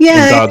Egypt.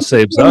 Yeah, and God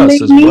saves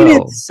us as well. They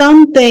needed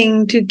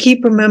something to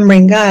keep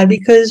remembering God,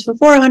 because for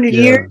 400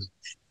 years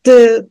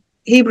the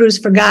Hebrews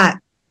forgot.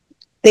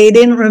 They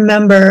didn't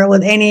remember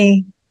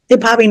they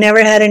probably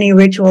never had any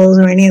rituals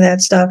or any of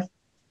that stuff.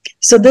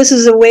 So this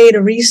is a way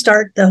to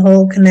restart the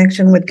whole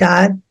connection with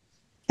God.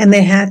 And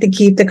they had to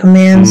keep the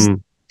commands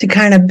to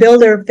kind of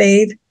build their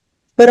faith,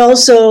 but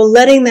also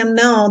letting them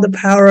know the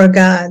power of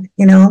God.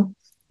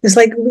 It's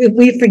like if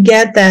we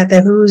forget that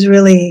who's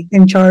really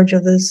in charge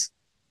of this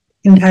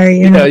entire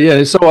universe.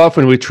 Yeah. So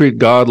often we treat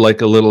God like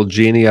a little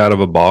genie out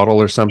of a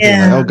bottle or something.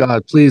 Yeah. Like, oh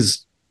God,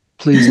 please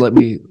let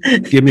me,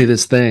 give me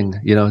this thing,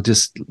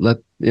 just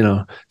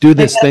do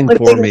this thing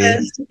for me.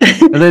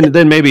 And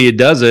then maybe he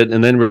does it.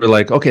 And then we're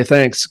like, okay,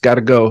 thanks. Got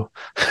to go.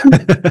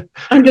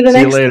 See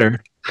you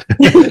later.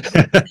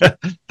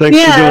 Thanks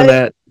for doing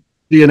that.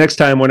 See you next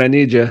time when I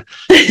need you.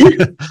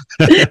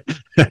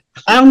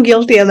 I'm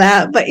guilty of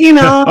that, but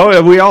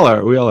Oh, we all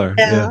are.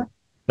 Yeah.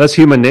 That's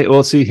human.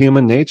 We'll see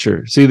human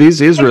nature. See,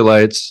 these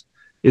Israelites,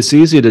 it's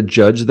easy to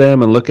judge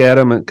them and look at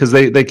them because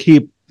they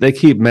keep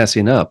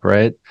messing up,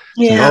 right?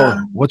 Yeah.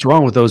 So, what's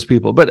wrong with those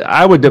people? But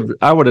I would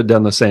have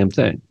done the same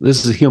thing.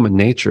 This is human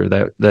nature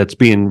that's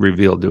being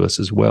revealed to us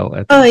as well.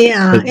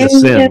 The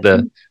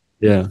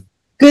sin.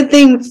 Good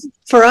thing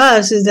for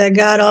us is that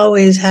God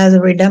always has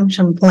a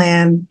redemption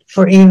plan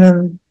for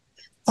even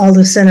all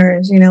the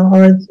sinners.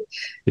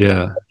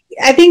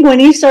 I think when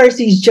he starts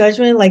these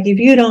judgment, like if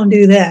you don't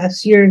do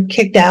this, you're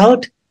kicked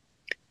out.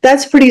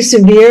 That's pretty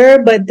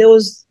severe. But it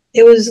was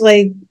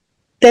like,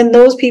 then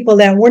those people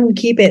that wouldn't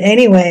keep it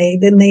anyway,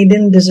 then they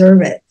didn't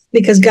deserve it.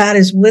 because God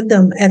is with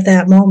them at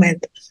that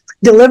moment,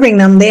 delivering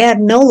them. They had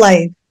no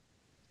life,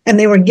 and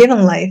they were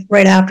given life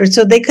right after.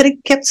 So they could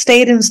have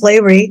stayed in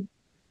slavery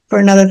for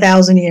another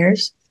 1,000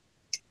 years.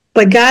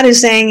 But God is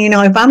saying,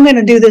 if I'm going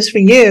to do this for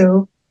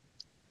you,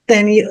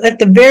 then you, at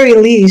the very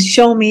least,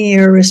 show me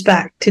your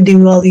respect to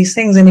do all these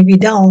things. And if you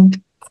don't,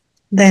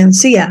 then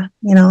see ya.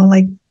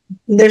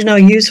 There's no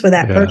use for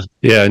that person.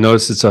 Yeah, I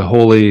notice it's a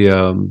holy,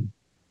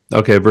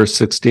 verse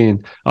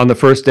 16. On the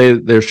first day,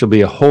 there shall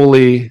be a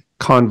holy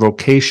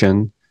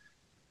convocation,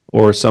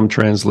 or some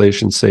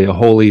translations say a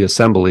holy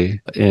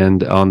assembly.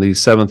 And on the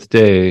seventh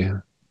day,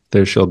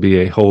 there shall be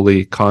a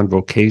holy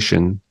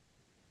convocation.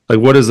 Like,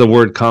 what does the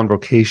word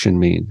convocation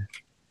mean?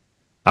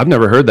 I've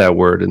never heard that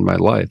word in my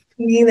life.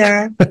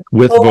 Neither.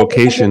 With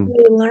vocation.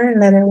 Learn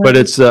that it was. But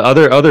it's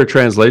other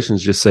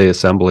translations just say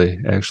assembly,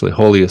 actually,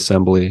 holy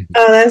assembly.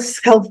 Oh,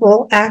 that's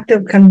helpful. Act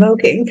of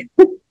convoking.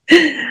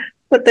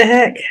 What the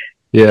heck?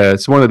 Yeah,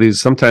 it's one of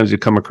these. Sometimes you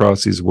come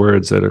across these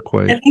words that are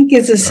quite. I think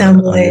it's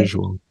assembly.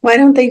 Unusual. Why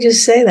don't they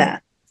just say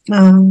that?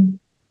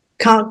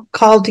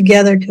 Called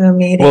together to a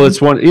meeting. Well,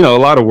 it's one. A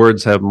lot of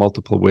words have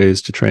multiple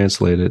ways to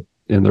translate it,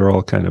 and they're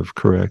all kind of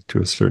correct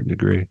to a certain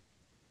degree.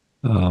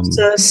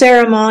 So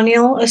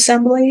ceremonial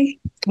assembly,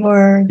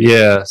 or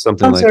something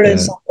some like sort that. of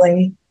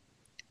assembly.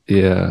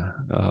 Yeah.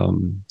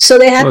 So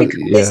they had to.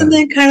 Isn't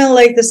that kind of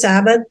like the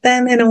Sabbath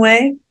then, in a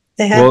way?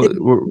 They had.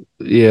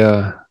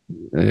 Yeah.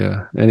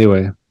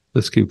 Anyway,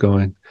 let's keep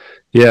going.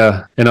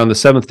 Yeah, and on the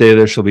seventh day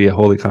there shall be a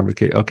holy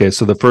convocation. Okay,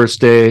 so the first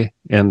day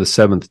and the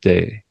seventh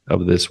day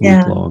of this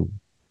week-long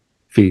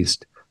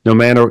feast. No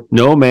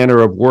manner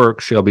of work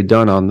shall be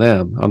done on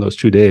them, on those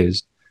 2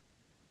 days.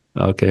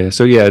 Okay,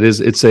 so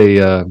it's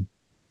a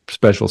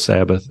special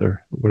Sabbath,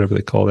 or whatever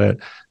they call that.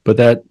 But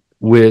that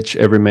which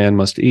every man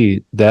must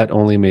eat, that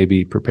only may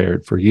be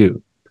prepared for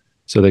you.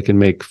 So they can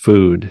make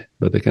food,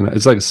 but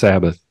it's like a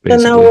Sabbath,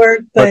 basically. So no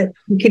work, but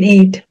you can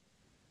eat.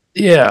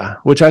 Yeah,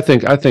 which I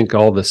think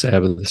all the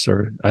Sabbaths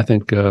are. I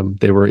think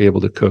they were able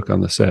to cook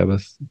on the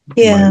Sabbath.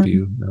 Yeah. In my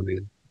view. I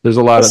mean, there's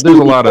a lot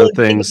of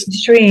things.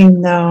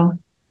 Extreme though,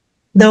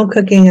 no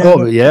cooking.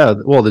 Oh yeah,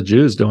 well the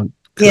Jews don't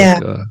cook.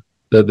 Yeah.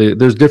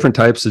 There's different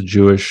types of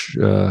Jewish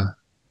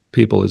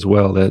people as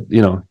well. That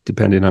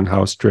depending on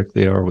how strict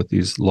they are with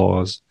these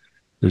laws,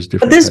 there's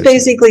different. But this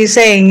basically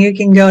saying you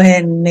can go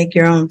ahead and make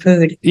your own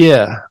food.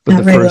 Yeah,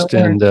 but the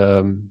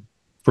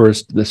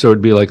first, so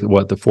it'd be like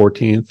what, the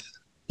 14th.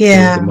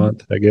 Yeah, the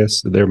month, I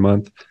guess, their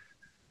month.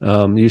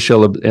 You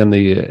shall and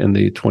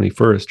the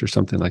 21st or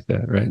something like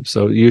that, right?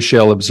 So you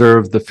shall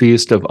observe the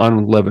feast of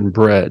unleavened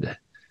bread.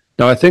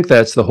 Now, I think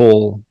that's the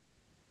whole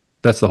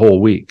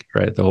week,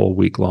 right? The whole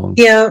week long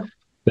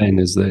thing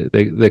is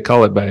they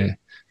call it by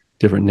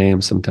different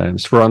names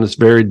sometimes. For on this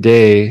very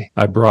day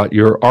I brought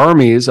your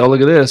armies. Oh,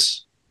 look at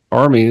this,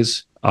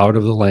 armies out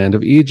of the land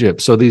of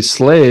Egypt. So these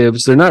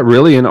slaves, they're not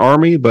really an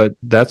army, but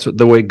that's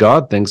the way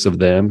God thinks of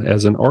them,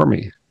 as an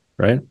army,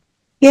 right?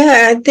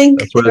 Yeah, I think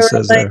that's what it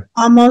says there.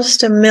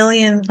 Almost 1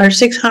 million or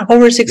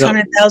over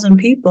 600,000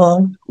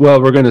 people. Well,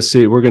 we're going to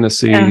see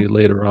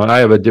later on. I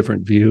have a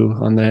different view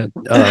on that.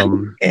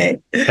 Okay.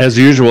 As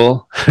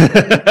usual.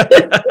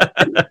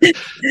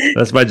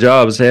 That's my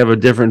job, is to have a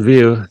different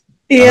view on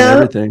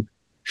everything.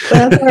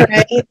 That's all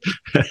right.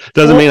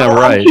 Doesn't mean I'm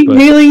right. Keep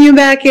reeling you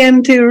back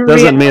into.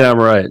 Doesn't mean I'm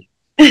right.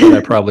 But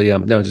I probably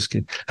am. No, just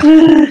kidding.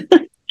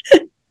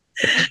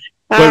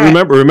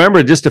 But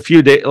remember, just a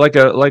few days, like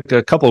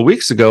a couple of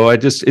weeks ago, it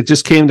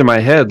just came to my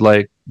head,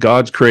 like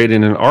God's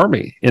creating an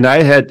army, and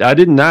I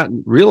did not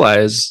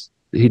realize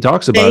he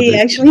talks about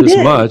this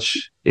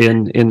much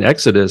in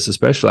Exodus,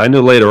 especially. I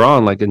knew later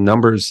on, like in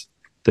Numbers,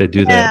 they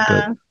do that,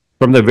 but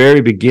from the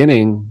very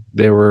beginning,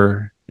 they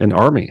were an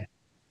army.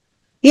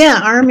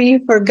 Yeah, army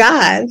for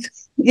God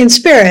in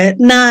spirit,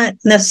 not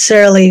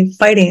necessarily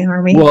fighting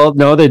army. Well,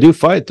 no, they do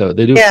fight though.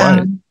 They do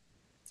fight,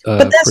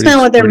 but that's not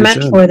what they're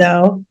meant for,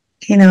 though.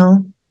 They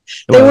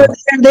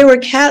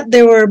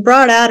were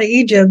brought out of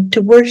Egypt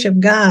to worship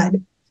God,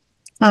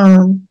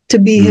 to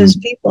be his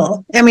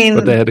people. I mean,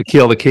 but they had to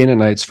kill the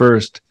Canaanites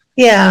first.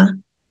 Yeah.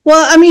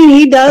 Well, I mean,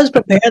 he does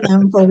prepare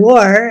them for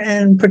war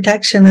and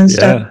protection and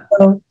stuff.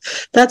 So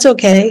that's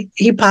okay.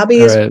 He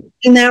probably is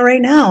doing that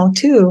right now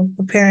too,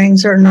 preparing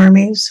certain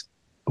armies.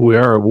 We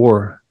are at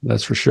war.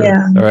 That's for sure.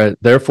 Yeah. All right.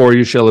 Therefore,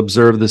 you shall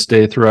observe this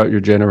day throughout your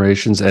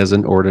generations as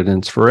an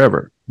ordinance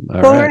forever.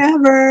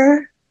 Forever.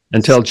 Right.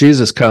 Until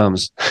Jesus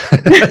comes.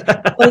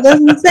 Well, it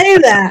doesn't say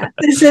that.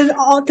 It says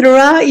all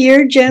throughout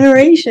your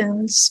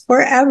generations,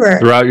 forever.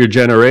 Throughout your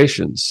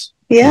generations.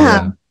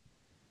 Yeah.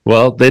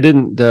 Well, they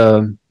didn't.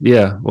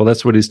 Well,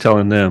 that's what he's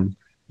telling them.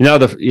 All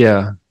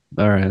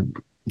right.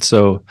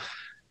 So,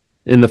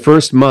 in the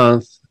first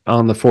month,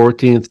 on the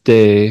 14th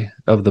day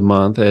of the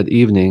month at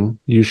evening,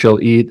 you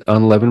shall eat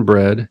unleavened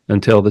bread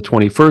until the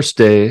 21st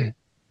day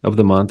of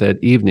the month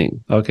at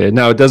evening. Okay,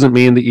 now it doesn't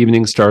mean the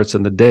evening starts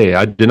in the day.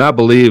 I do not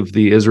believe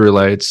the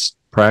Israelites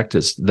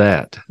practiced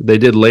that. They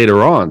did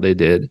later on,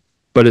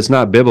 but it's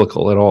not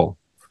biblical at all.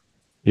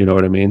 You know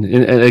what I mean?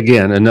 And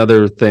again,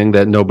 another thing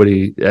that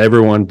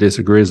everyone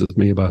disagrees with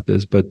me about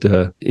this, but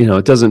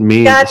it doesn't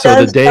mean God so.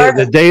 does start.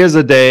 The day is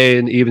a day,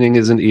 and evening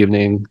is an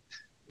evening.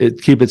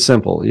 Keep it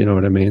simple. You know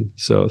what I mean?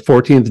 So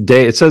 14th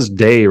day, it says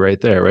day right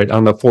there, right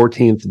on the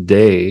 14th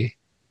day.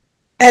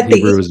 At the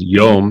Hebrew is evening,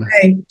 yom.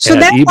 right? So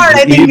that part,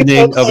 I the think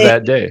evening it's of okay.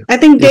 that day. I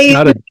think It's day,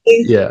 not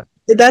yeah.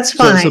 that's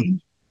fine. So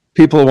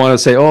people want to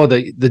say, oh,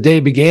 the day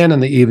began in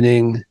the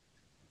evening.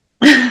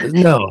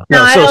 No.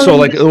 So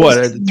like what,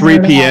 at 3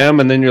 p.m.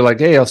 and then you're like,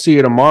 hey, I'll see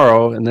you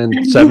tomorrow. And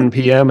then 7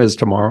 p.m. is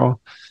tomorrow.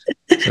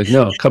 It's like,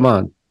 no, come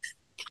on.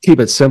 Keep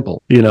it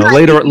simple.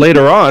 Later on,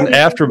 later on,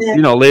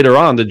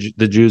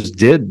 the Jews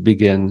did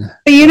begin.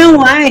 But you know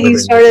why he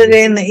started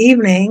it in the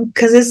evening?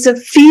 Because it's a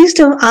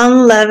feast of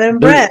unleavened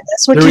bread.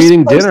 That's what they're you're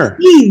eating supposed dinner.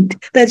 to eat.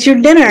 That's your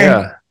dinner.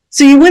 Yeah.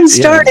 So you wouldn't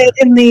start it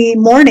in the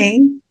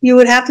morning. You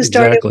would have to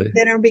start Exactly. it when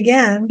dinner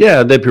began.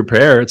 Yeah, they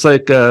prepare. It's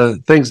like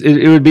things.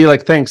 It would be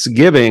like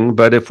Thanksgiving,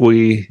 but if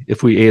we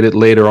ate it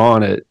later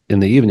on in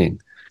the evening.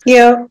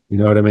 Yeah. You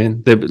know what I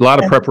mean? There's a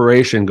lot of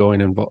preparation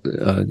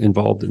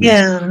involved in this.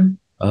 Yeah.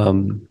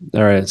 All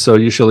right. So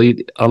you shall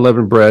eat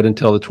unleavened bread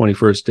until the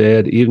 21st day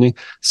at evening.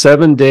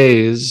 7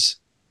 days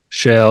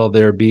shall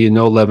there be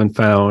no leaven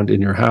found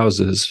in your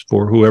houses,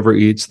 for whoever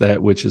eats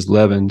that which is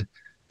leavened,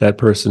 that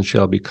person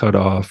shall be cut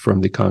off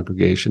from the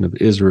congregation of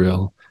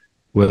Israel,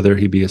 whether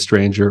he be a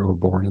stranger or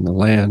born in the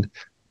land.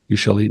 You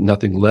shall eat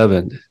nothing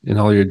leavened. In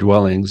all your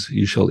dwellings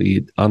you shall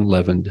eat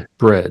unleavened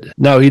bread.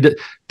 Now, he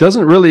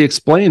doesn't really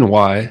explain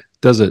why,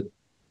 does it?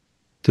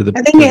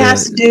 I think it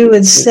has to do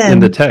with sin. In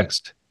the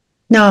text.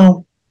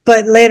 No,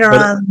 but later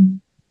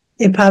on,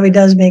 it probably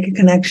does make a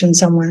connection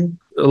somewhere.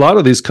 A lot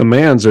of these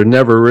commands are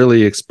never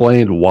really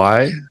explained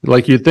why.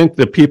 Like, you'd think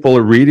the people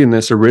reading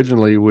this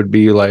originally would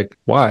be like,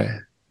 why?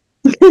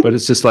 But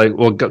it's just like,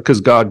 well,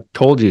 because God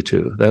told you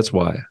to. That's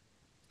why.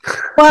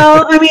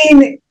 Well, I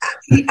mean,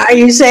 are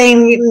you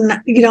saying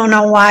you don't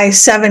know why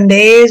 7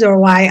 days or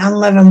why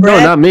unleavened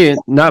bread? No,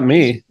 not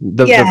me.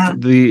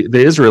 The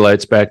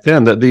Israelites back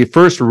then. The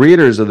first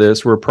readers of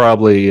this were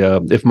probably,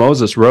 if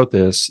Moses wrote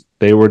this,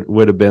 they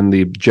would have been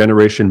the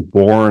generation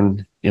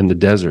born in the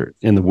desert,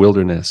 in the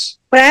wilderness,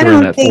 but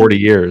during that 40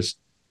 years.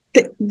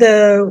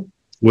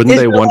 Wouldn't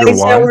they wonder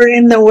why? That were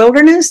in the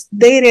wilderness,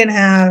 they didn't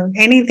have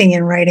anything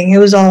in writing. It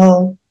was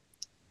all,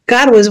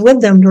 God was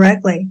with them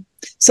directly.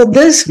 So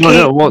this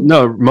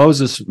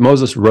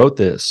Moses wrote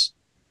this.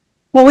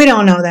 Well, we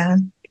don't know that.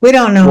 We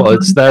don't know. Well,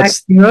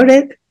 he wrote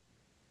it.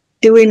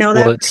 Do we know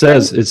that? Well, it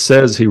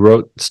says he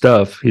wrote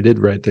stuff. He did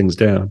write things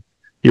down.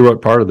 He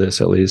wrote part of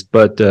this at least.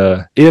 But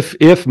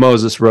if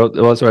Moses wrote,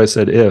 well, that's why I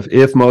said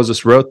if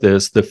Moses wrote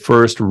this, the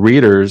first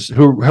readers,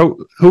 who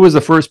was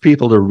the first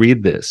people to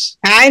read this?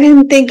 I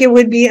didn't think it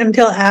would be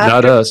until after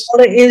Not us. All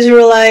the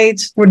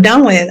Israelites were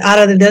done with out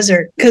of the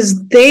desert,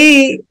 because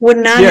they would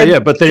not. Yeah,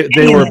 but they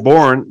were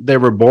born. They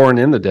were born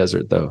in the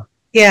desert, though.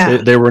 Yeah,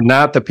 they were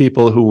not the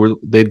people who were.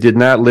 They did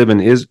not live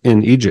in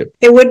Egypt.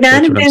 It would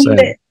not have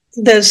been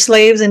the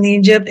slaves in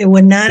Egypt. It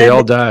would not. They have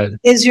all been died.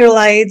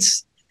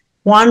 Israelites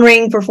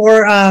wandering for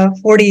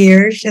 40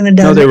 years in the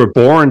desert. No, they were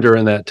born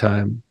during that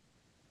time.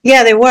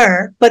 Yeah, they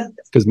were, but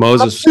because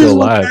Moses was still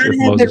alive. If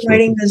Moses been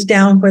writing this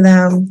down for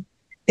them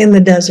in the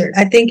desert,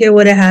 I think it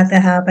would have had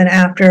to happen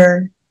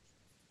after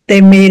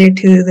they made it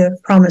to the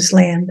promised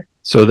land.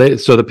 So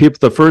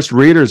the first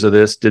readers of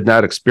this did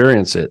not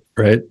experience it,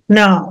 right?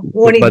 No,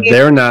 but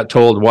they're not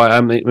told why.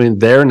 I mean,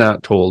 they're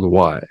not told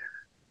why.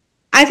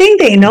 I think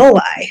they know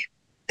why.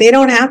 They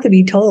don't have to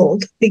be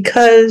told,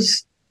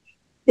 because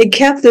it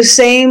kept the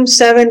same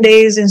 7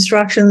 days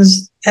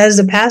instructions as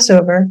the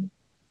Passover,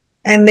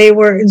 and they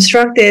were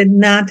instructed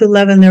not to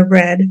leaven their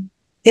bread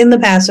in the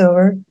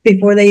Passover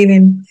before they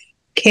even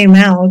came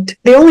out.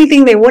 The only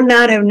thing they would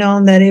not have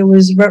known that it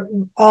was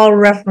all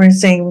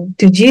referencing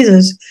to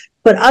Jesus,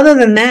 but other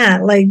than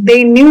that, like,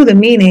 they knew the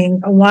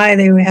meaning of why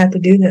they had to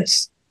do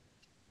this,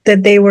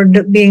 that they were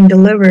being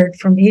delivered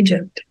from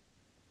Egypt,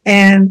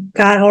 and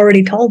God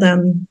already told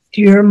them,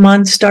 your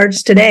month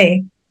starts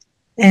today.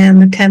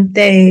 And the 10th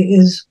day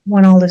is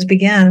when all this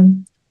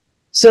began.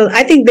 So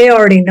I think they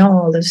already know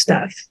all this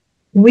stuff.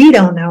 We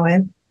don't know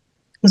it,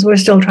 because we're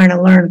still trying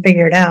to learn,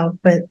 figure it out.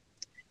 But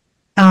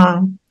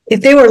if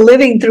they were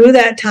living through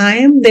that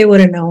time, they would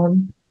have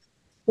known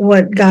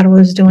what God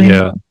was doing.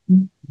 Yeah.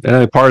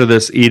 And part of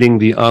this eating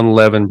the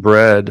unleavened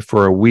bread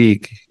for a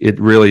week, it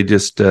really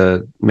just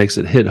makes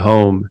it hit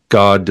home.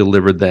 God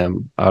delivered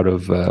them out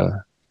of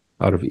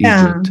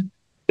Egypt.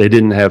 They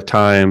didn't have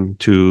time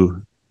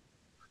to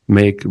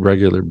make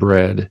regular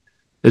bread.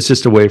 It's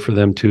just a way for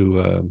them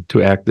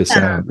to act this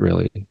out,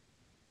 really.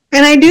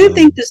 And I do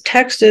think this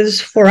text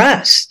is for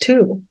us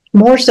too,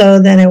 more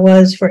so than it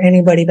was for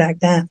anybody back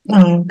then,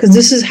 because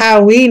this is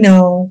how we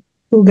know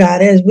who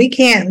God is. We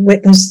can't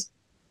witness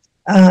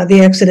the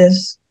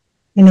Exodus,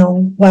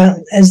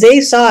 while as they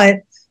saw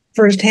it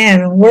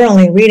firsthand. We're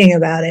only reading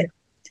about it.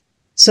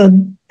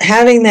 So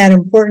having that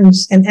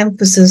importance and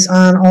emphasis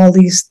on all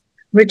these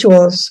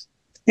rituals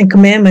and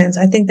commandments,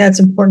 I think that's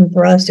important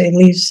for us to at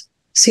least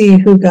see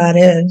who God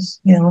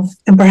is,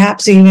 and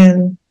perhaps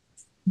even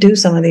do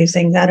some of these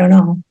things. I don't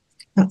know.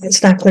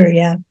 It's not clear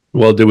yet.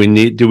 Well, do we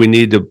need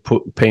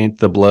to paint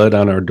the blood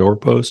on our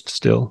doorpost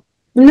still?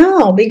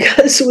 No,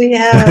 because we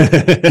have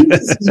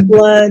Jesus'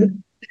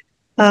 blood.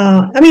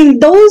 I mean,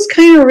 those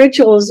kind of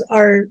rituals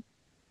are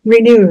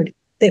renewed.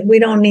 That we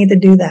don't need to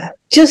do that.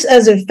 Just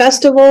as a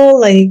festival,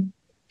 like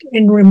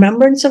in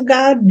remembrance of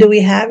God, do we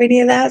have any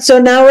of that?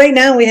 So right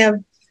now we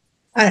have,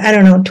 I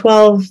don't know,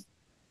 12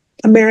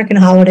 American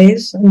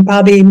holidays, and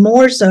probably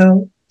more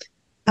so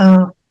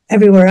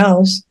everywhere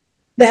else,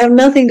 that have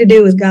nothing to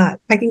do with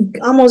God. I can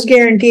almost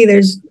guarantee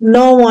there's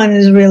no one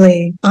is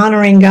really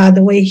honoring God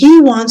the way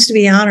he wants to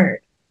be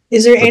honored.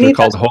 Is there any? They're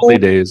called holy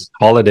days.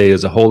 Holiday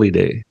is a holy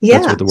day. Yeah.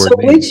 That's what the word so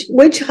means.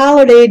 Which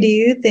holiday do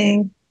you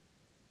think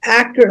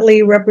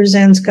accurately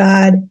represents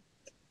God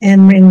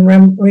and in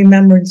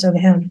remembrance of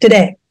him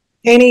today?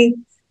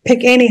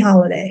 Pick any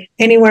holiday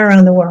anywhere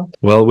around the world.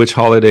 Well, which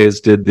holidays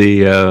did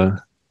the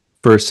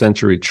first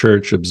century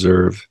church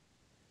observe?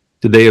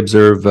 Did they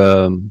observe?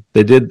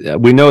 They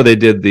did. We know they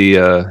did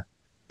the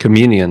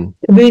communion.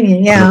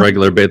 Communion, yeah. On a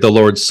regular basis. The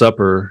Lord's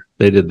Supper,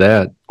 they did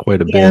that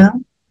quite a bit.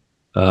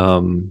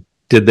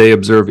 Did they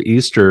observe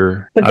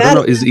Easter? But I don't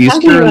know. Is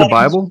Easter in the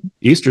Bible?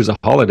 Easter's a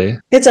holiday.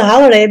 It's a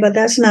holiday, but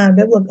that's not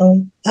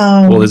biblical.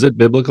 Well, is it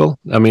biblical?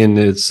 I mean,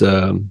 it's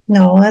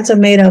no, that's a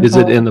made up. Is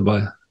it in the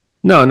Bible?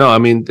 No. I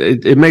mean,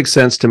 it makes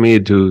sense to me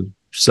to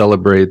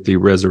celebrate the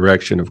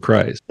resurrection of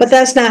Christ. But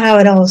that's not how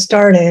it all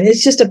started.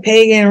 It's just a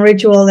pagan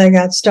ritual that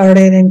got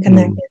started and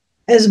connected.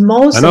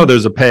 I know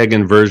there's a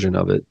pagan version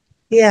of it.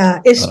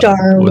 Yeah,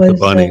 Ishtar with the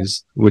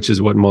bunnies, which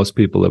is what most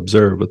people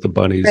observe with the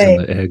bunnies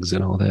and the eggs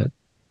and all that.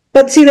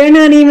 But see, they're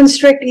not even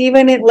strict.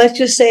 Let's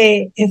just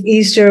say if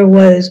Easter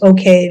was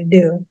okay to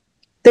do,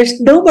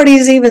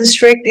 nobody's even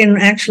strict in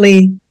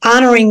actually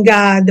honoring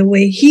God the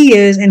way he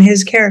is in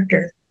his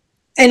character.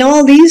 And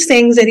all these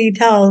things that he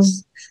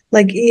tells,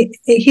 like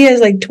he has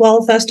like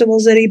 12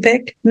 festivals that he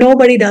picked.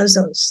 Nobody does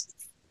those.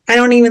 I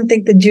don't even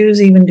think the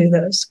Jews even do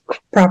those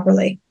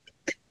properly.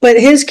 But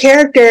his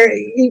character,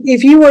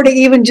 if you were to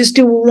even just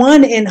do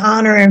one in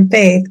honor and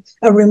faith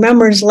of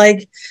remembrance,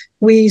 like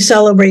we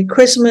celebrate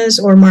Christmas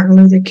or Martin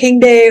Luther King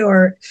Day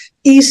or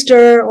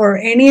Easter or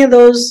any of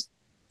those,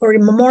 or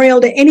Memorial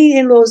Day, any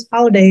of those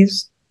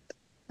holidays,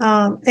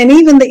 and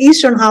even the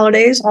Eastern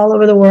holidays all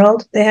over the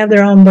world, they have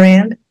their own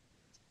brand.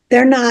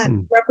 They're not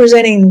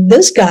representing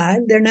this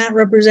God. They're not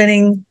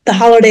representing the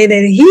holiday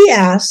that he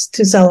asked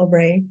to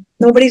celebrate.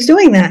 Nobody's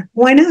doing that.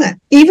 Why not?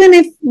 Even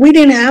if we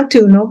didn't have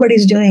to,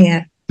 nobody's doing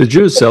it. The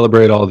Jews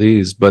celebrate all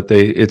these, but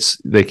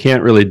they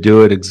can't really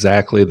do it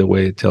exactly the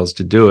way it tells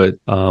to do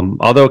it.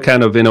 Although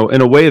kind of in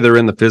a way they're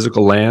in the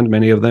physical land,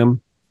 many of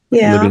them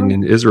living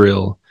in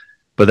Israel,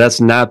 but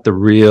that's not the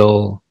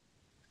real.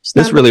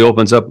 This really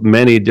opens up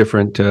many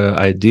different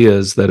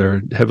ideas that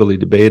are heavily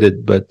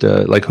debated. But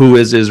like, who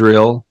is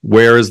Israel?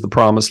 Where is the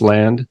promised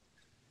land?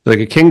 Like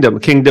a kingdom. A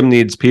kingdom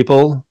needs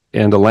people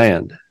and a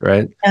land,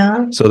 right?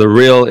 Yeah. So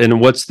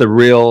what's the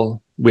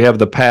real? We have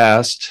the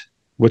past,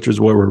 which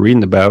is what we're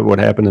reading about, what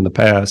happened in the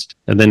past.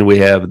 And then we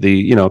have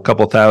a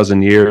couple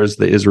thousand years,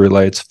 the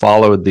Israelites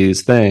followed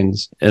these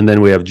things. And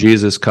then we have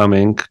Jesus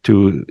coming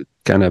to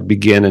kind of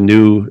begin a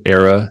new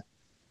era,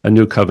 a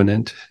new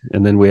covenant.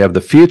 And then we have the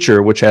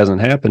future, which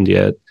hasn't happened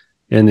yet.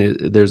 And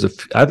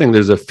I think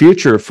there's a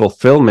future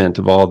fulfillment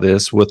of all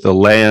this, with the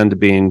land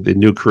being the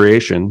new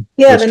creation,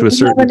 which to a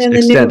certain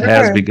extent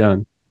has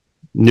begun.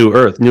 New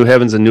earth, new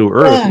heavens and new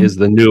earth is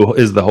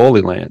the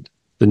Holy Land.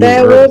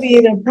 That will be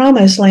the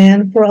promised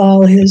land for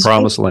all his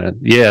promised land.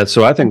 Yeah,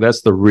 so I think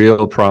that's the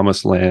real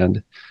promised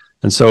land.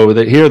 And so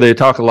here they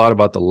talk a lot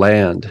about the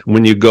land.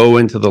 When you go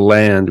into the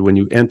land, when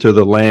you enter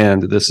the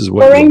land, this is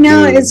what. Well, right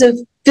now it's a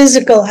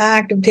physical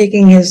act of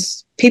taking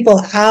his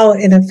people out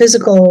in a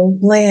physical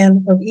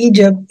land of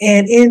Egypt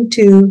and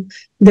into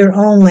their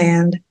own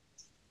land,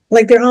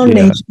 like their own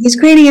nation. He's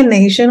creating a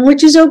nation,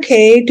 which is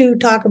okay to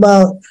talk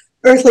about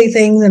earthly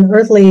things and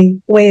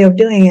earthly way of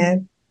doing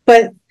it.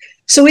 But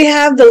so we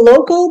have the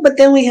local, but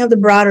then we have the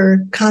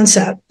broader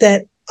concept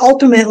that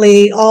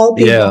ultimately all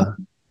people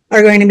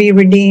are going to be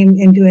redeemed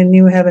into a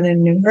new heaven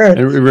and new earth.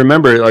 And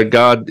remember, like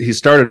God, he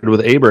started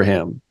with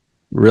Abraham,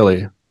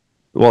 really.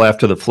 Well,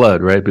 after the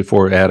flood, right?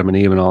 Before Adam and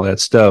Eve and all that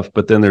stuff.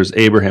 But then there's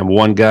Abraham,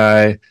 one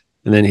guy,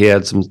 and then he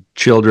had some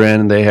children,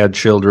 and they had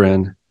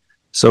children.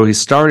 So he's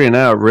starting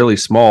out really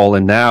small,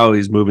 and now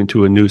he's moving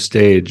to a new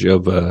stage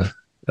of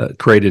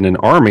creating an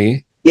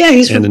army. Yeah,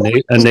 he's and a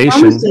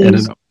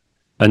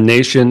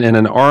nation and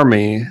an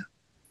army.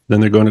 Then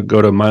they're going to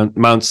go to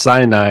Mount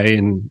Sinai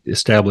and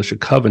establish a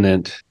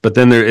covenant. But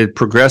then it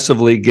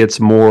progressively gets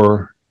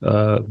more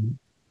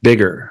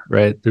bigger,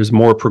 right? There's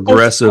more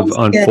progressive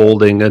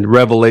unfolding and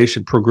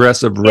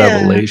progressive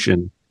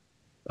revelation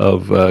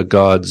of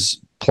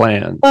God's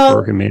plan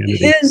for humanity.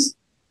 His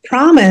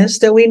promise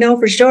that we know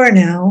for sure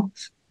now,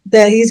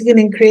 that he's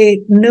going to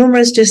create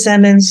numerous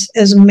descendants,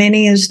 as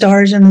many as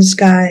stars in the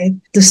sky,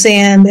 the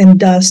sand and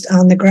dust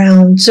on the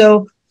ground.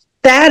 So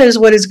that is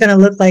what it's going to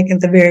look like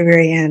at the very,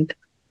 very end,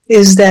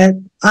 is that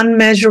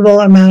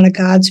unmeasurable amount of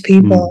God's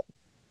people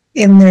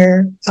in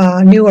their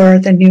new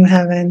earth and new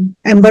heaven.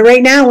 But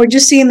right now we're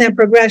just seeing that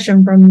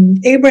progression from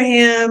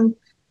Abraham,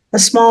 a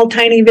small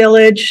tiny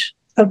village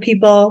of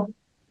people,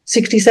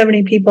 60,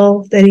 70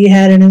 people that he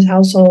had in his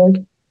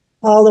household,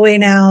 all the way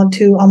now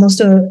to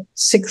almost over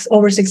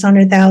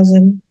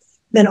 600,000.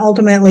 Then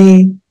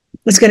ultimately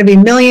it's going to be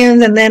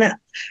millions, and then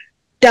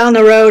down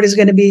the road is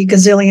going to be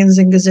gazillions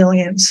and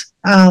gazillions.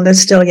 That's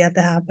still yet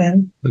to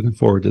happen. Looking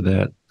forward to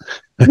that.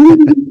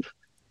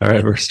 All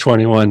right, verse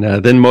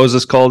 21. Then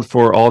Moses called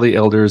for all the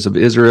elders of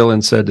Israel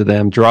and said to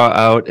them, draw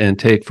out and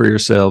take for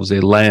yourselves a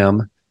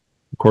lamb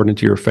according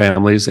to your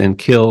families and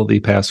kill the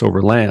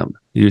Passover lamb.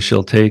 You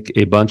shall take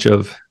a bunch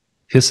of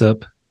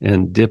hyssop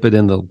and dip it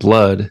in the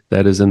blood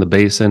that is in the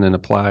basin and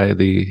apply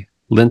the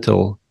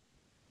lintel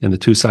and the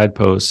two side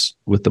posts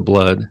with the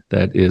blood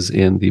that is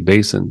in the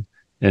basin.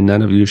 And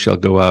none of you shall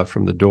go out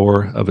from the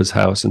door of his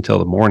house until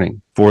the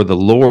morning. For the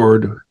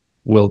Lord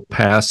will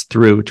pass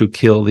through to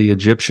kill the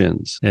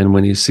Egyptians. And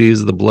when he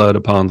sees the blood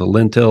upon the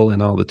lintel and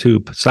all the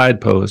two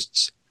side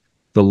posts,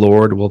 the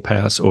Lord will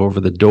pass over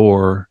the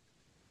door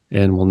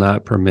and will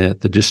not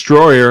permit the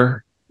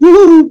destroyer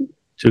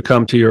to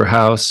come to your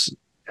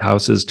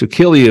houses to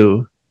kill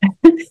you.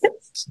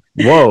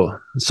 Whoa,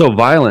 it's so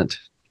violent.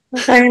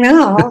 I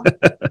know.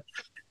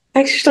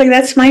 Actually,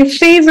 that's my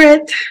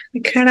favorite. I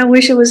kind of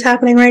wish it was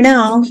happening right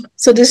now.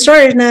 So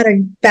destroyer is not a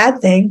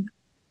bad thing.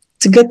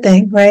 It's a good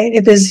thing, right?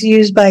 If it's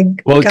used by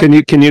Well,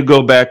 God. Can you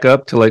go back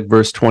up to like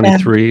verse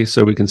 23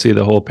 so we can see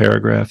the whole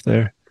paragraph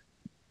there?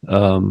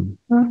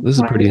 This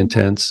is pretty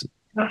intense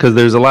because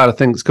there's a lot of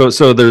things. So okay.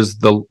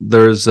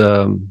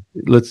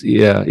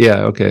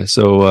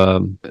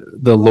 So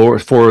the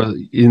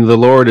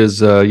Lord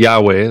is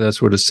Yahweh.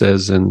 That's what it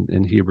says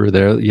in Hebrew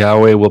there.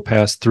 Yahweh will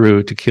pass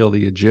through to kill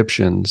the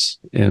Egyptians,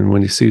 and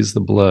when he sees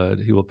the blood,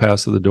 he will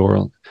pass through the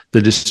door.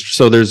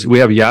 We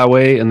have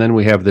Yahweh, and then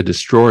we have the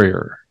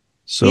destroyer.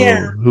 So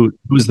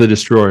who's the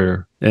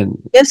destroyer?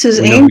 And this is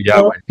angel.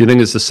 Yahweh. You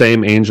think it's the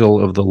same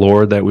angel of the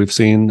Lord that we've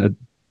seen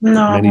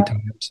many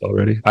times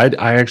already?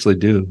 I actually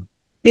do.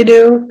 You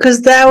do?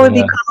 Because that would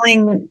be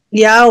calling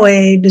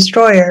Yahweh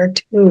destroyer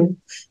too.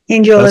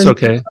 Angel. That's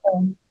okay.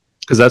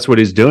 Because that's what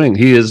he's doing.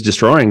 He is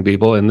destroying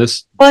people in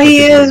this. Well,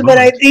 he is, but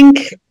I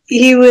think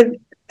he would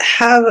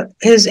have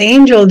his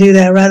angel do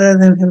that rather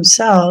than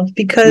himself.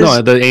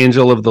 Because the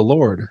angel of the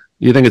Lord.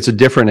 You think it's a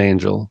different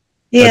angel?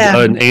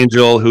 Yeah, an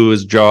angel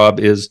whose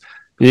job is,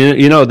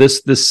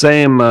 this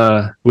same.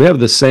 We have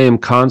the same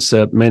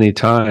concept many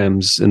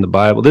times in the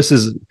Bible. This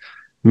is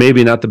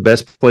maybe not the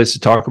best place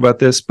to talk about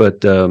this, but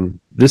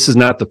this is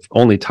not the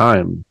only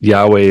time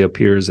Yahweh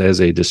appears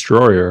as a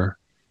destroyer,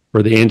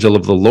 or the angel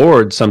of the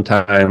Lord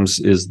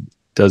sometimes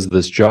does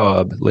this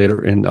job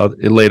later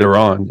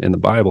on in the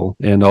Bible,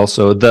 and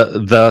also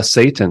the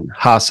Satan,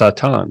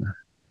 Ha-Satan.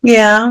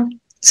 Yeah,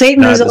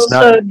 Satan is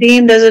also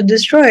deemed as a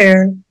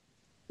destroyer.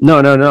 No.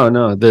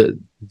 The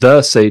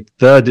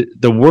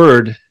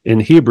word in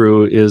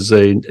Hebrew is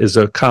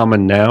a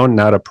common noun,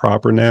 not a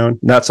proper noun,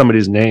 not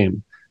somebody's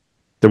name.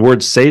 The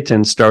word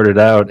Satan started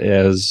out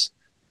as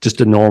just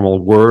a normal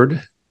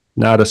word,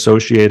 not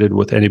associated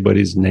with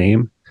anybody's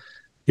name.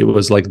 It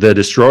was like the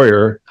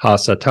destroyer,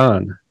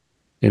 Ha-Satan,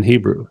 in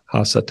Hebrew,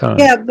 Ha-Satan.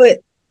 Yeah,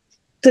 but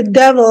the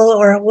devil,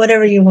 or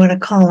whatever you want to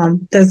call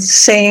him, the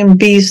same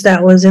beast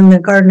that was in the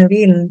Garden of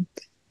Eden,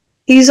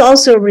 he's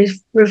also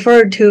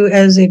referred to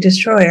as a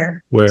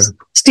destroyer. Where?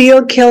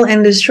 Steal, kill,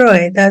 and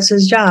destroy. That's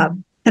his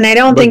job. And I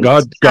don't think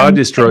God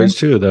destroys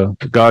too, though.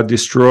 God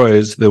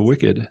destroys the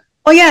wicked.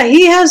 Oh yeah,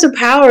 he has the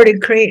power to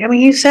create. I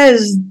mean, he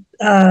says,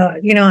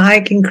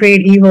 I can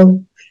create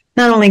evil,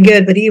 not only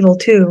good but evil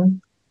too.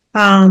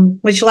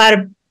 Which a lot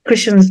of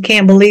Christians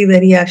can't believe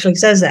that he actually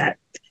says that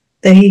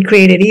he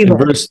created evil.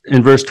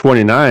 In verse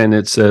 29,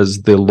 it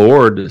says the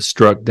Lord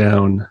struck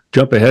down.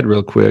 Jump ahead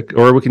real quick,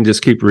 or we can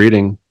just keep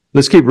reading.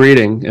 Let's keep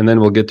reading, and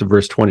then we'll get to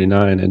verse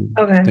 29 and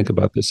think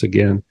about this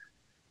again.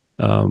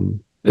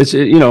 It's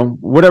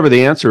whatever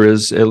the answer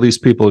is, at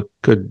least people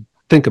could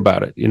think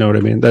about it. You know what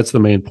I mean? That's the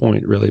main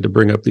point, really, to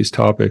bring up these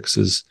topics.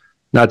 Is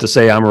not to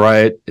say I'm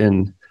right,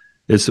 and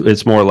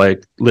it's more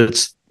like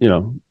let's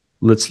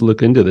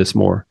look into this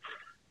more.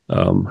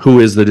 Who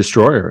is the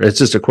destroyer? It's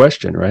just a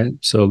question, right?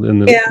 So then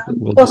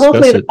we'll discuss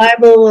hopefully the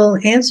Bible will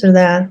answer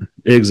that.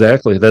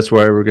 Exactly. That's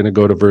why we're going to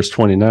go to verse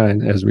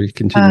 29 as we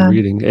continue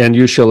reading. And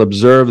you shall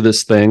observe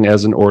this thing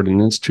as an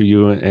ordinance to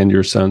you and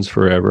your sons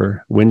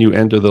forever. When you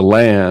enter the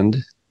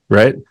land,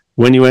 right?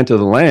 When you enter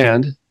the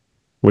land,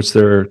 which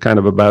they're kind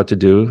of about to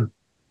do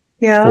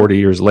 40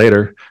 years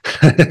later,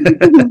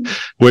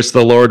 which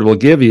the Lord will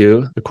give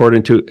you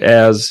according to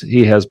as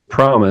he has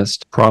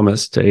promised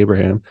to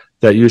Abraham,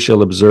 that you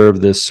shall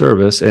observe this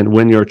service. And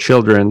when your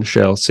children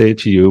shall say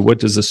to you, what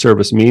does the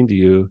service mean to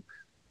you?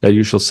 That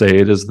you shall say,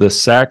 it is the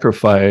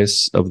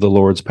sacrifice of the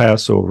Lord's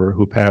Passover,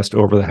 who passed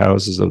over the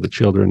houses of the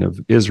children of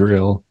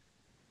Israel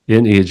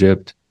in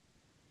Egypt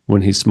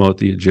when he smote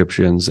the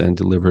Egyptians and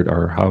delivered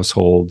our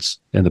households.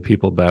 And the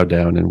people bowed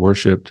down and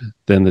worshipped.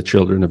 Then the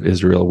children of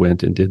Israel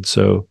went and did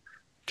so,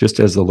 just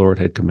as the Lord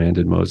had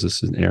commanded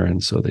Moses and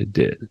Aaron, so they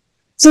did.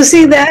 So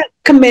see, that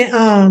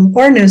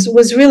ordinance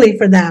was really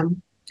for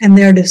them and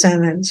their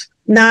descendants,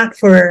 not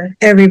for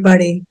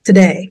everybody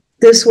today.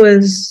 This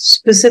was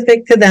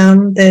specific to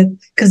them, that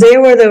because they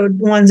were the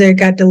ones that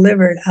got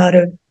delivered out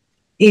of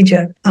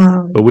Egypt.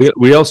 But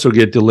we also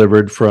get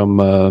delivered from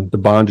the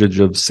bondage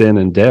of sin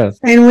and death.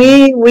 And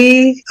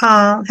we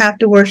have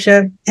to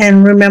worship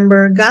and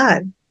remember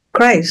God,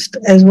 Christ,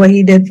 as what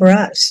he did for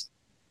us.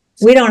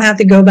 We don't have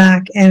to go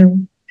back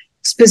and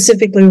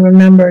specifically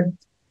remember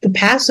the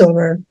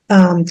Passover,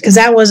 because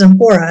that wasn't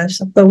for us.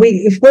 But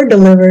if we're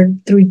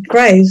delivered through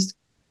Christ,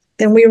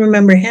 then we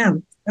remember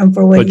him and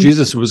for what. But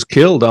Jesus was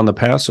killed on the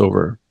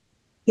Passover,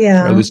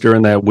 yeah, or at least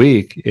during that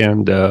week,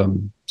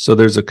 and so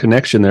there's a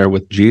connection there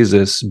with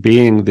Jesus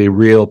being the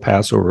real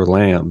Passover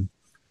lamb.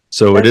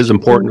 So it is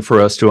important for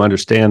us to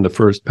understand the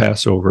first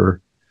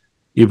Passover,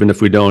 even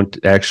if we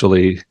don't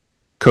actually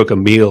cook a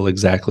meal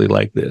exactly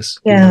like this.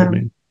 Yeah. You know what I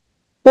mean?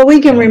 Well,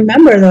 we can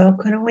remember, though,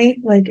 couldn't we?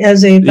 Like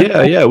as a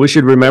yeah, we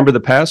should remember the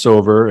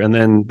Passover, and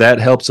then that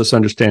helps us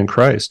understand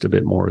Christ a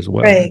bit more as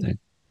well. Right. I think.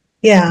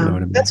 Yeah, You know what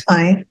I mean? that's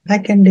fine. I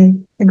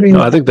can agree. No,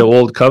 with I think the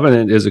old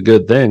covenant is a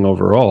good thing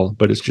overall,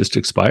 but it's just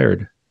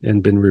expired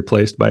and been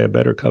replaced by a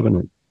better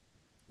covenant.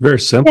 Very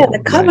simple. Yeah,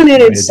 the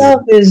covenant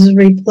itself is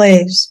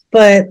replaced,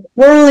 but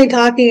we're only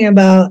talking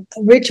about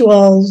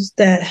rituals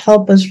that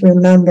help us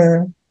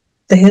remember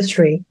the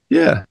history.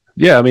 Yeah.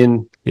 I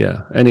mean,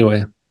 yeah.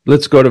 Anyway,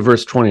 let's go to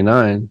verse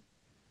 29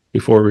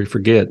 before we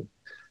forget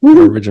our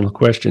original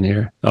question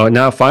here. Oh,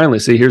 now finally,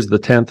 see, here's the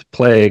 10th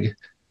plague.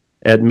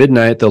 At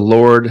midnight, the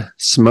Lord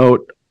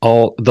smote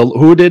all the.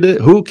 Who did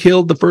it? Who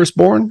killed the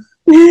firstborn?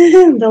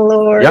 The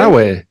Lord.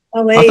 Yahweh.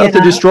 I thought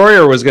the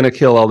destroyer was going to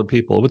kill all the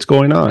people. What's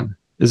going on?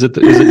 Is it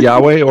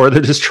Yahweh or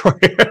the destroyer?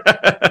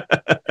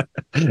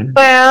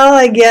 Well,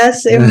 I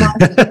guess it must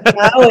be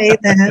Yahweh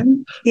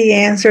then. He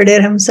answered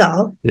it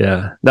himself.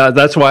 Yeah. No,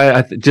 that's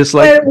why just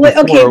like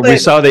we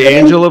saw the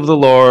angel of the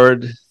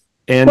Lord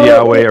and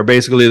Yahweh are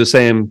basically the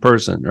same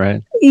person,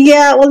 right?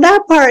 Yeah, well,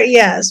 that part,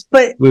 yes.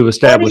 But we've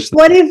established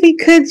what if he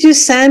could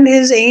just send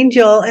his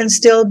angel and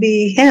still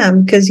be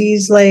him? Because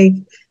he's like...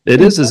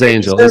 It is his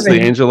angel. It's the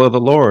angel of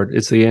the Lord.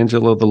 It's the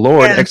angel of the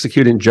Lord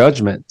executing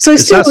judgment. So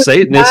it's not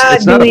Satan.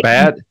 It's not a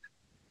bad...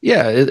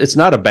 Yeah, it's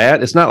not a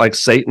bad... It's not like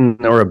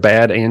Satan or a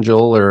bad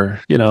angel or,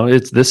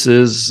 this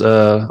is...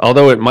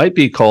 although it might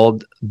be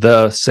called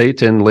the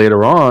Satan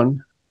later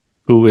on,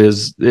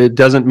 it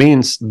doesn't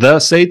mean the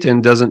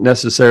Satan doesn't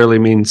necessarily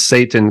mean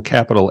Satan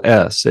capital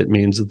S. It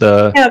means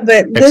the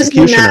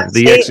executioner,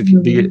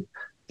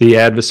 the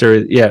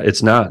adversary. Yeah,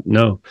 it's not.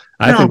 No,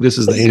 I think this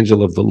is the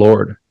angel of the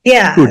Lord.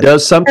 Yeah, who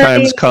does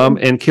sometimes come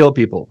and kill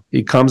people.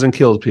 He comes and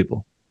kills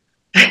people.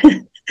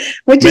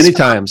 Many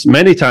times.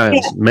 We're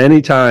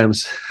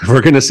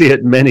going to see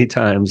it many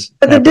times.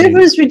 But happening. The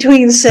difference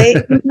between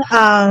Satan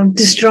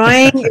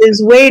destroying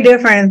is way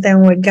different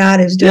than what God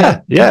is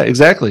doing. Yeah,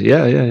 exactly.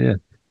 Yeah.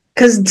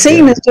 Because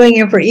Satan is doing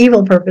it for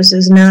evil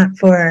purposes, not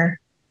for...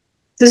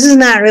 This is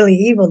not really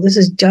evil. This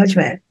is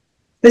judgment.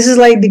 This is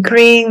like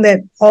decreeing that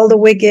all the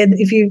wicked,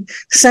 if you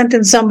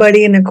sentence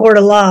somebody in a court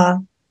of law,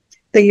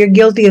 that you're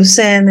guilty of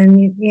sin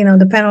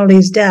and, the penalty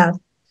is death.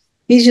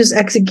 He's just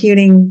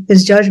executing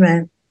his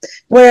judgment.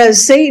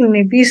 Whereas Satan,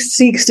 if he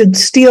seeks to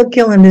steal,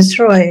 kill, and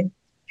destroy,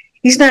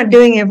 he's not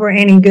doing it for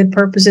any good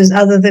purposes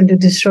other than to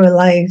destroy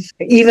life,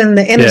 even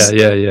the innocent.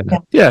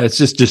 Yeah, it's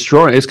just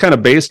destroying. It's kind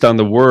of based on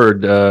the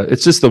word.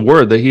 It's just the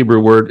word, the Hebrew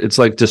word. It's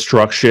like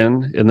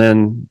destruction. And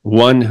then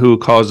one who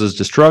causes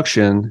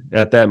destruction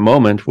at that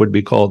moment would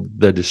be called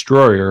the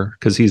destroyer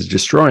because he's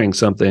destroying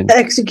something. The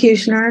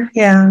executioner,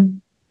 yeah.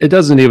 It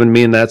doesn't even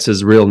mean that's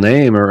his real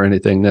name or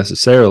anything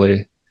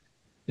necessarily.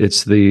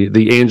 It's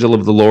the angel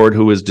of the Lord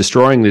who is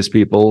destroying these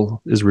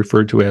people is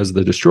referred to as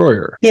the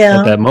destroyer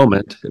at that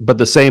moment. But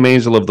the same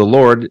angel of the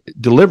Lord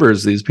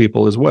delivers these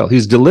people as well.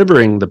 He's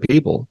delivering the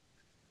people.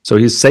 So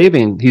he's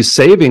saving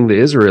the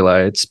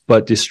Israelites,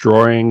 but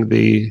destroying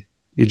the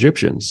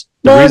Egyptians.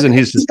 The reason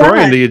he's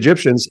destroying the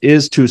Egyptians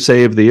is to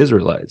save the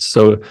Israelites.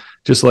 So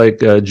just like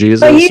Jesus.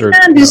 But he's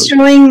not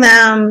destroying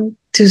them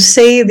to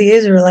save the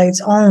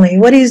Israelites only.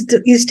 What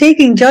he's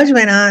taking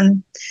judgment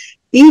on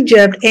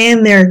Egypt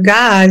and their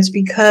gods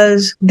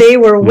because they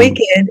were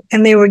wicked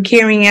and they were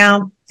carrying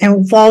out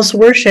false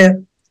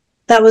worship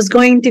that was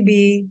going to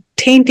be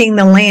tainting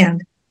the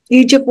land.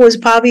 Egypt was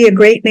probably a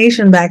great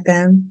nation back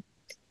then,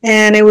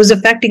 and it was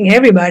affecting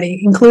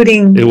everybody,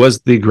 including... It was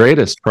the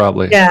greatest,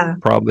 probably. Yeah.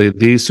 Probably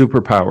the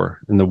superpower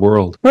in the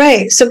world.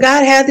 Right. So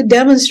God had to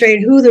demonstrate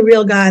who the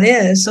real God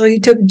is. So he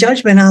took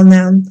judgment on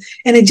them,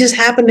 and it just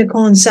happened to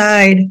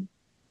coincide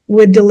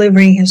with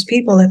delivering his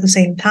people at the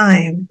same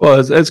time. Well,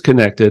 it's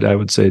connected, I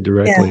would say,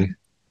 directly. Yeah.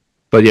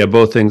 But yeah,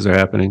 both things are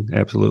happening.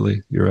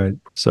 Absolutely. You're right.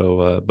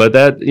 So, but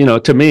that,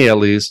 to me at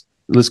least,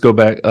 let's go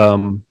back.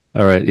 All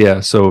right. Yeah.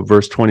 So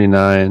verse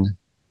 29.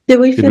 Did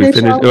we finish?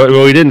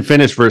 Well, we didn't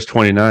finish verse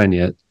 29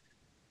 yet.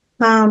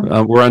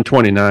 We're on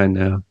 29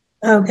 now.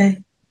 Okay.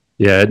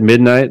 Yeah. At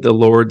midnight, the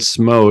Lord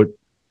smote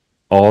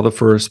all the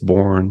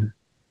firstborn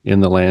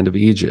in the land of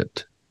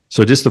Egypt.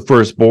 So just the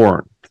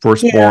firstborn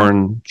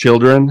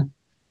children.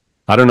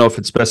 I don't know if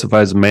it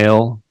specifies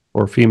male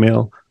or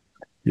female.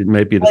 It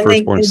may be the I think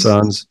firstborn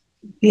sons.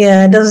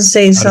 yeah, it doesn't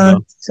say I don't son,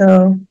 know.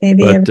 so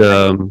maybe But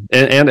everybody.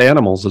 and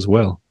animals as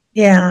well,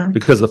 Yeah.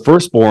 because the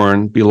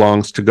firstborn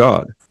belongs to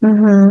God.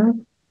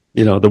 Mm-hmm.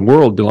 The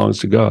world belongs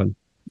to God.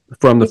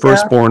 From the Yeah.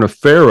 firstborn of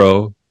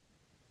Pharaoh,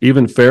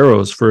 even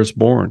Pharaoh's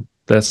firstborn,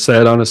 that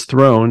sat on his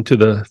throne, to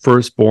the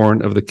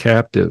firstborn of the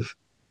captive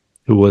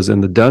who was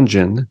in the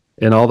dungeon,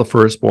 and all the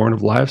firstborn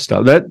of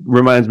livestock. That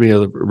reminds me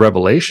of the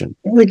Revelation,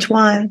 Which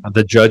one?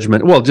 the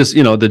judgment. Well, just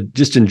we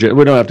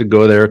don't have to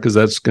go there because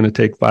that's going to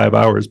take 5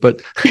 hours.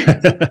 But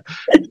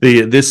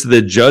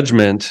the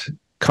judgment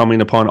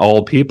coming upon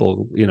all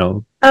people.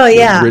 Oh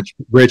yeah.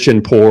 Rich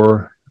and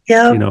poor.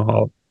 Yep.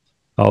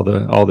 All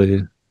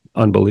the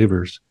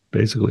unbelievers,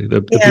 basically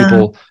the Yeah.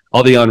 people,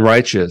 all the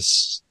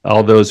unrighteous,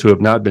 all those who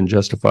have not been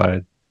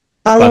justified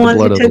All by the the ones who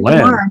blood of the took the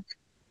Lamb. mark.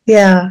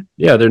 Yeah.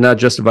 Yeah, they're not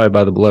justified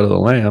by the blood of the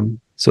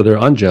Lamb, so they're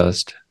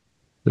unjust.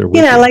 They're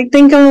wicked. Yeah, like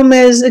think of them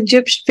as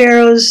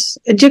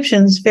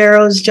Egyptians,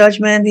 Pharaoh's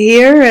judgment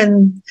here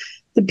and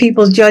the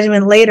people's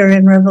judgment later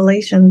in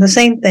Revelation. The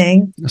same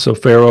thing. So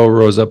Pharaoh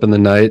rose up in the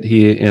night,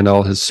 he and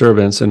all his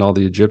servants and all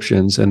the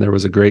Egyptians, and there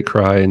was a great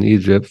cry in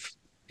Egypt.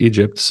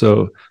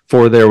 So,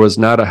 for there was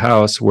not a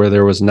house where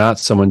there was not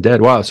someone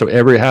dead. Wow. So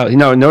every house,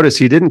 notice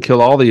he didn't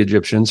kill all the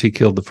Egyptians. He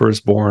killed the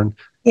firstborn.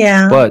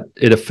 Yeah. But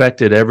it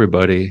affected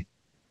everybody.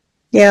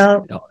 Yeah.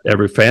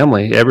 Every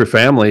family,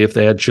 if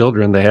they had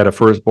children, they had a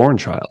firstborn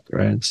child,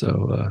 right?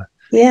 So,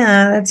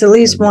 yeah, that's at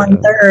least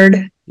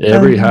 1/3.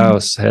 Every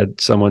house had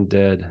someone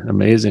dead.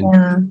 Amazing.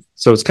 Yeah.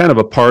 So it's kind of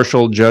a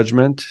partial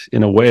judgment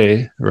in a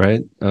way,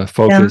 right? A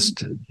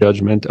focused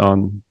judgment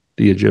on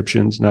the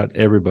Egyptians. Not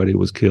everybody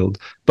was killed,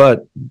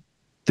 but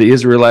the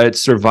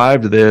Israelites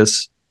survived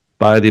this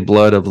by the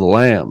blood of the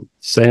Lamb.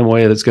 Same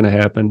way that's going to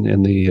happen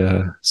in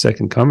the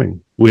second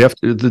coming. We have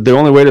to, the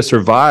only way to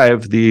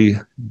survive the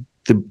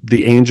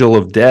angel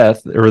of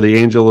death, or the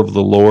angel of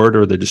the Lord,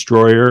 or the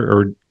destroyer,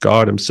 or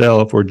God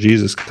himself, or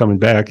Jesus coming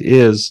back,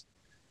 is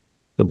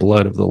the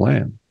blood of the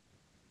Lamb.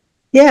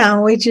 Yeah,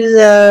 which is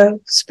a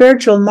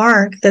spiritual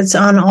mark that's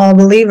on all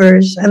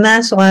believers, and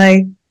that's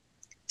why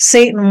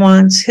Satan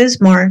wants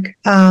his mark.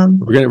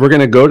 We're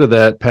gonna go to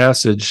that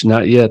passage,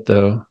 not yet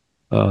though.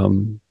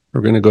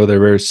 We're gonna go there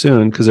very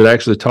soon, because it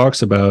actually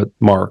talks about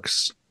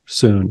marks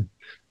soon.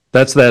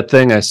 That's that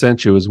thing I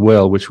sent you as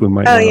well, which we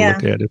might want to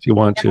look at if you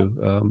want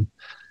to.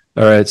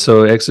 All right,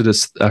 so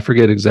Exodus, I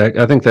forget exact.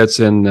 I think that's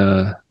in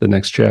the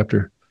next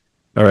chapter.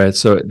 All right,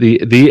 so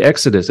the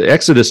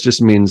Exodus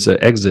just means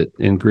exit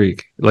in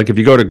Greek. Like if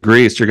you go to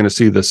Greece, you're going to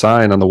see the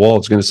sign on the wall.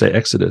 It's going to say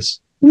Exodus.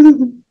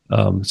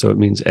 So it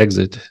means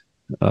exit.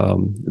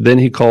 Then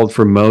he called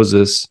for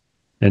Moses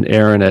and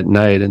Aaron at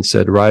night and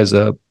said, "Rise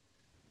up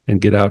and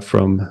get out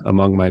from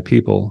among my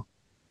people,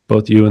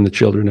 both you and the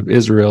children of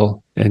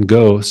Israel, and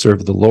go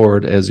serve the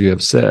Lord as you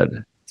have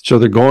said." So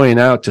they're going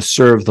out to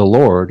serve the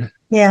Lord.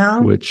 Yeah,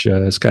 which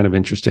is kind of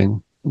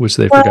interesting, which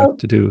they forgot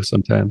to do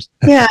sometimes.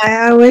 Yeah,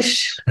 I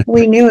wish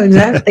we knew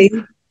exactly.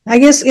 I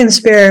guess in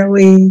spirit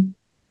we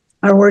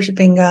are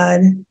worshiping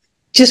God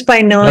just by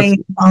knowing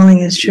and following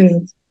his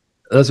truth.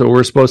 That's what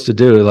we're supposed to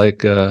do.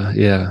 Like,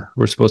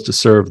 we're supposed to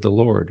serve the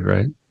Lord,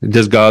 right?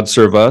 Does God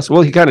serve us?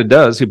 Well, he kind of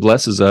does. He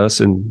blesses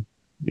us and,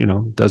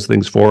 does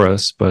things for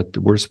us, but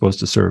we're supposed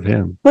to serve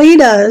him. Well, he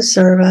does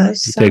serve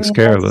us. He takes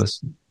care of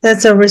us.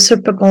 That's a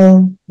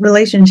reciprocal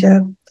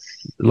relationship.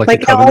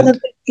 Like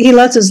he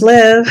lets us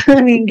live.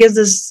 I mean, gives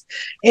us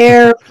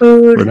air,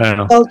 food,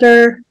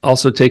 shelter.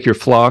 Also take your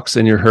flocks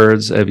and your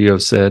herds, as you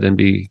have said, and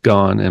be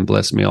gone, and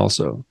bless me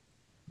also.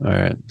 All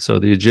right. So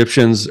the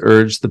Egyptians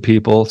urged the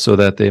people so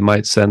that they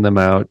might send them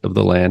out of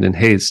the land in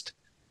haste,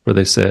 for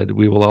they said,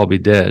 "We will all be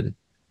dead."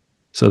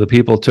 So the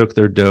people took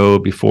their dough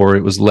before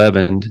it was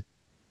leavened,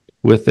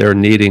 with their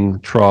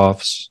kneading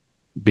troughs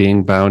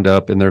being bound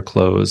up in their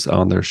clothes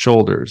on their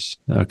shoulders.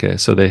 Okay,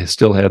 so they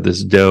still had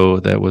this dough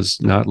that was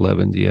not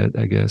leavened yet,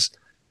 I guess.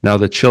 Now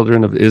the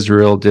children of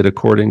Israel did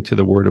according to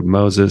the word of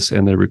Moses,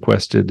 and they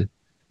requested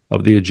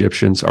of the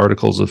Egyptians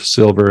articles of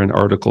silver and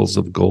articles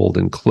of gold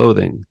and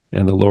clothing.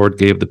 And the Lord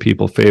gave the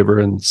people favor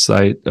in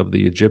sight of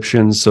the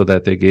Egyptians, so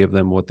that they gave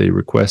them what they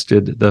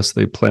requested. Thus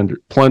they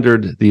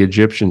plundered the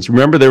Egyptians.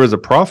 Remember, there was a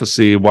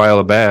prophecy a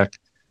while back,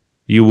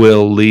 you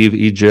will leave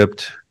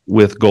Egypt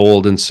with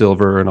gold and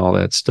silver and all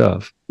that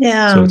stuff.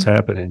 Yeah. So it's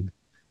happening.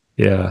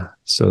 Yeah.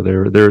 So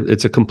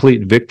it's a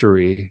complete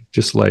victory,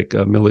 just like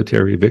a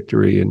military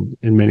victory in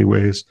many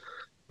ways.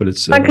 But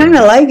it's I kind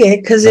of like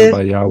it, because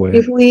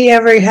if we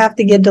ever have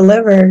to get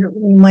delivered,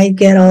 we might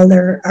get all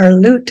our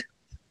loot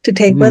to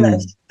take with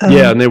us.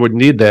 Yeah, and they would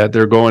need that.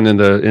 They're going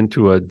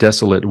into a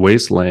desolate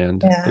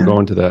wasteland. Yeah. They're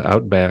going to the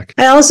outback.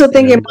 I also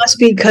think it must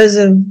be because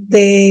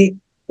they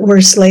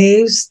were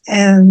slaves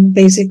and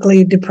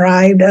basically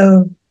deprived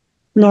of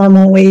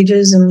normal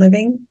wages and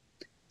living,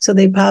 so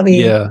they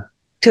probably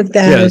took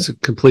that. Yeah, it's a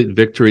complete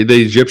victory. The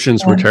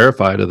Egyptians were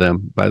terrified of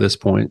them by this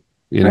point.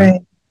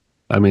 Right.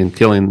 I mean,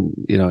 killing.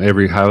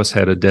 Every house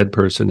had a dead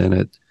person in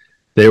it.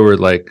 They were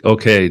like,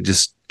 "Okay,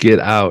 just get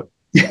out."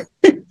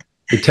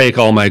 take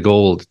all my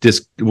gold,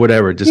 just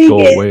whatever, just Take go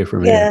it. away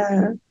from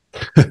Yeah.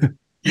 here.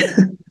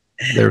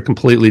 They're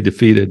completely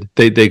defeated.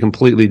 They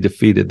completely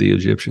defeated the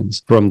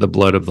Egyptians from the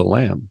blood of the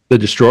Lamb, the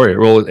destroyer.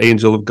 Well, the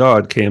angel of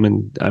God came,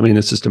 and I mean,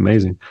 it's just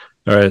amazing.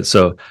 All right.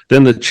 So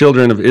then the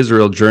children of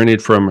Israel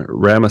journeyed from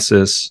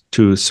Ramesses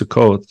to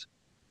Succoth,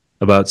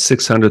 about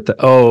 600.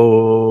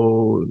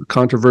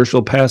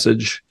 Controversial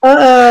passage. You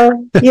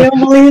don't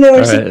believe there were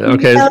All right.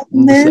 Okay. 600,000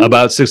 men?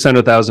 About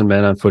 600,000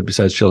 men on foot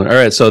besides children. All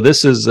right. So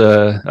this is,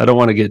 I don't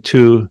want to get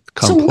too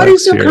complex So what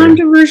is so here.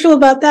 controversial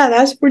about that?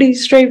 That's pretty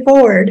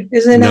straightforward,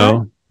 isn't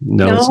it?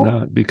 No, it's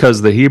not,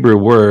 because the Hebrew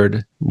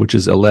word, which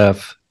is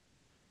aleph,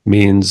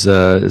 means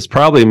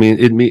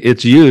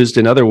it's used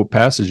in other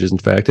passages. In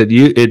fact,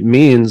 it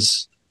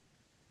means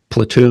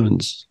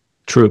platoons,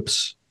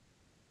 troops,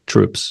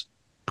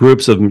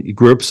 groups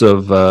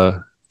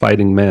of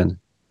fighting men,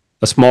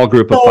 a small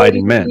group of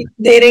fighting men.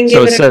 They didn't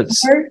give it a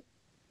number?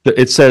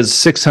 It says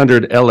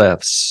 600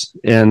 elephs,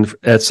 and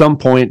at some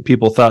point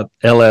people thought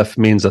elef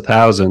means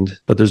 1,000,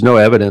 but there's no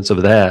evidence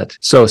of that.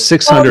 So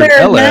 600 they're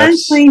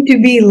elephs. not going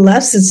to be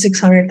less than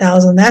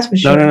 600,000. That's for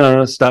sure.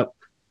 No, stop.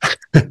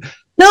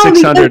 No,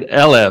 600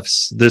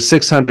 elephs. There's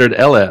 600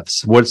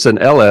 elephs. What's an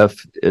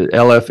elef?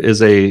 Elef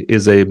is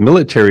a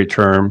military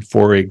term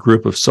for a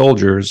group of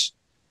soldiers,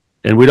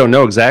 and we don't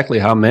know exactly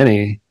how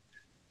many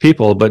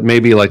people, but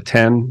maybe like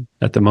 10,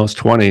 at the most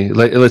 20.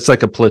 It's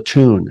like a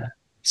platoon.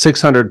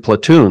 600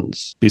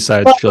 platoons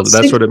besides children.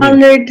 That's what it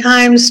means. 600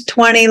 times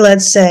 20,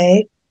 let's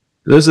say.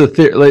 There's a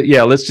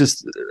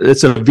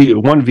it's a view.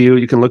 One view.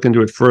 You can look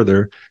into it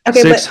further.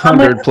 Okay,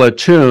 600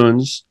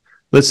 platoons.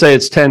 Let's say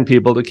it's 10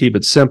 people to keep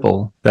it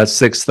simple. That's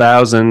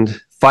 6,000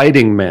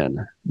 fighting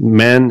men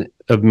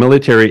of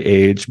military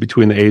age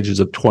between the ages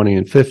of 20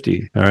 and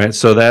 50. All right.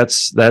 So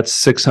that's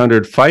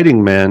 600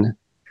 fighting men.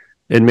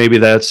 And maybe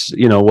that's,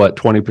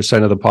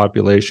 20% of the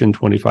population,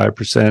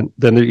 25%.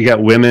 Then you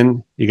got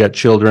women, you got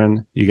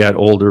children, you got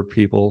older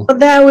people. But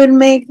that would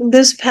make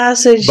this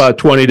passage about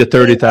 20 to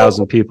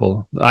 30,000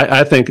 people.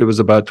 I think it was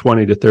about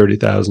 20 to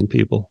 30,000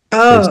 people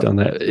based on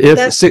that.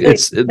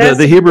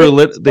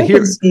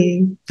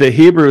 The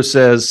Hebrew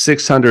says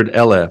 600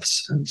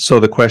 elephs. So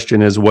the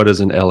question is, what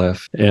is an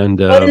eleph? And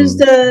what is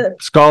the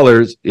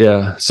scholars?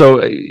 Yeah. So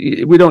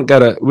we don't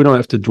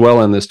have to dwell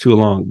on this too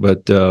long,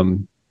 but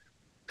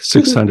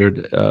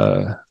 600.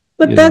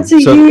 But that's a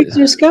huge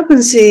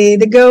discrepancy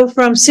to go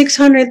from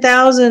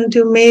 600,000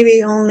 to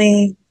maybe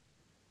only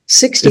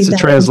 60,000. It's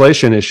a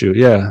translation issue.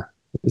 Yeah,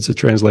 it's a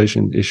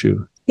translation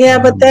issue. Yeah,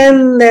 but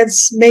then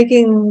that's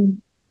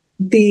making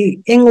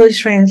the English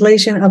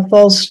translation a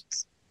false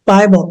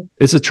Bible.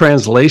 It's a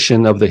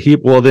translation of the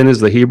Hebrew. Well, then is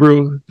the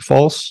Hebrew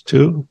false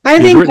too? I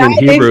think written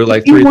in Hebrew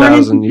like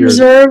 3,000 years.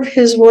 Preserve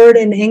his word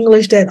in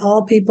English that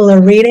all people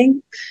are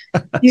reading.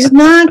 He's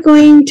not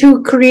going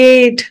to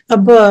create a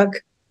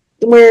book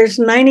where it's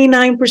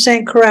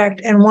 99%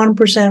 correct and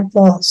 1%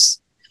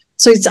 false.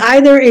 So it's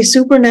either a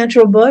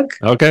supernatural book,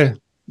 okay,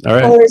 all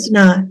right, or it's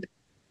not.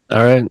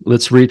 All right,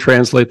 let's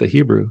retranslate the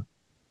Hebrew.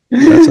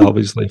 That's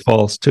obviously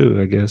false too,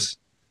 I guess.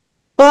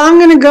 Well, I'm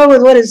going to go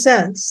with what it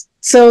says.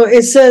 So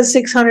it says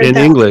 600 in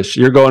English.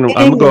 I'm going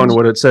to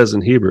what it says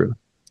in Hebrew.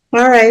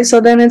 All right, so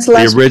then it's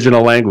less. The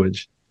original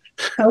language.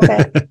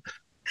 Okay.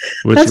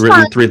 Which was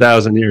written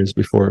 3,000 years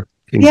before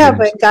King James.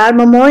 But God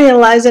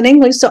memorialized in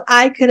English, so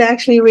I could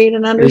actually read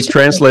and understand. It's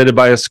translated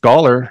by a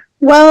scholar.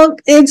 Well,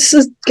 God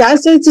says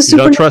it's a supernatural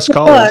don't trust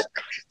scholars.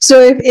 book.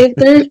 So if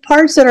there's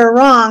parts that are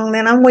wrong,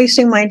 then I'm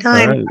wasting my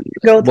time to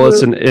go through. Well,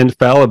 it's an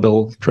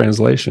infallible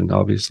translation,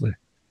 obviously.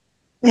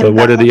 But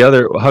what are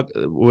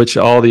which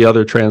all the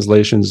other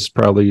translations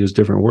probably use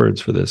different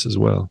words for this as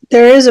well.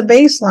 There is a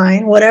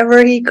baseline.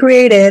 Whatever he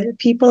created,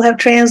 people have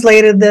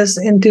translated this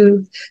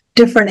into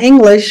different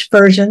English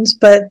versions,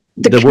 but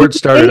the word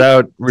started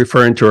out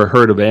referring to a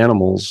herd of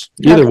animals.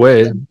 Either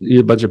way,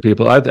 a bunch of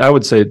people. I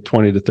would say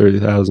 20 to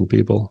 30,000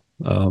 people.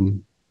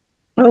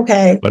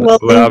 Okay.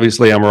 But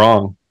obviously I'm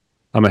wrong.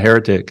 I'm a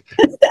heretic.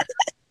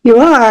 You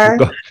are.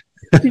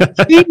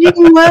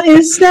 Changing what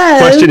it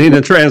says. Questioning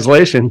the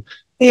translation.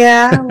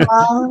 Yeah,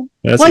 well,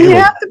 you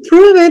have to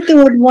prove it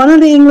with one of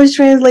the English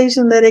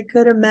translations that it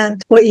could have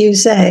meant what you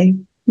say.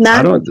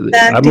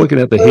 I'm looking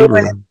at the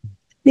Hebrew.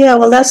 Yeah,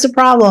 well, that's the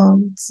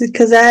problem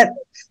because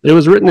it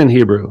was written in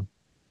Hebrew.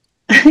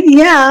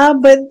 Yeah,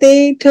 but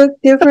they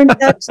took different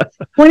steps.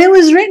 When it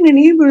was written in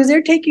Hebrew,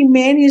 they're taking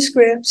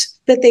manuscripts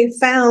that they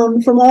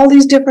found from all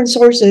these different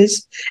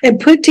sources and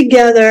put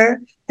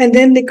together, and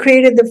then they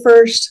created the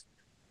first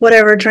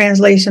whatever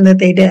translation that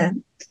they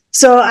did.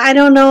 So I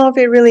don't know if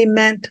it really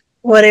meant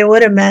what it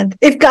would have meant.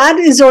 If God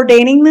is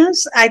ordaining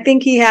this, I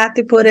think he had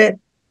to put it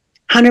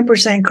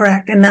 100%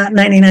 correct and not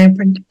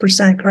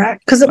 99%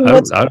 correct. Because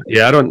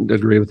I don't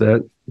agree with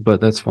that,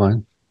 but that's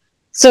fine.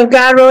 So if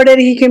God wrote it,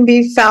 he can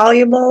be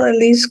fallible at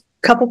least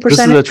a couple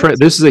percent.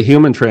 This is a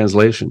human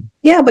translation.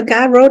 Yeah, but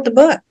God wrote the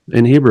book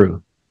in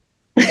Hebrew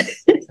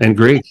and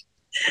Greek.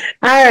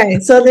 All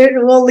right, so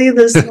we'll leave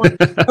this one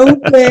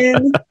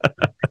open.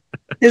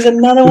 is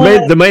another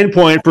one. The main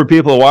point for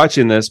people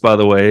watching this, by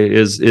the way,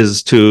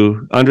 is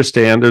to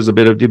understand there's a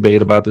bit of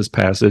debate about this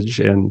passage,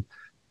 and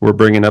we're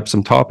bringing up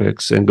some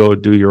topics, and go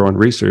do your own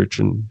research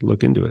and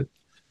look into it.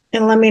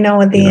 And let me know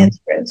what the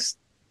answer is.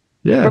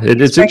 Yeah,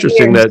 it's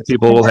interesting that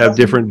people will have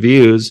different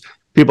views.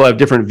 People have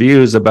different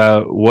views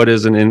about what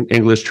is an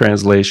English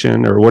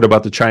translation, or what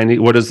about the Chinese?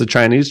 What is the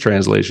Chinese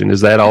translation?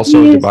 Is that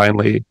also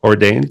divinely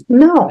ordained?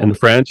 No. And the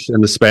French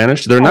and the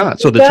Spanish, they're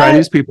not. So the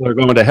Chinese people are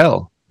going to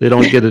hell. They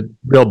don't get a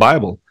real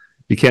Bible.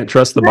 You can't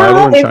trust the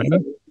Bible in China.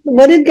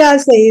 What did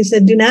God say? He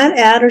said, "Do not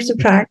add or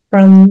subtract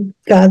from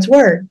God's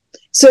word."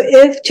 So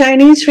if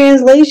Chinese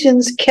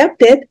translations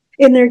kept it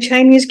in their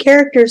Chinese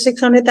characters,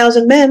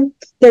 600,000 men,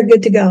 they're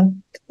good to go.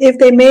 If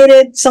they made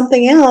it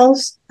something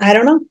else, I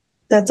don't know.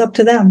 That's up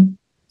to them.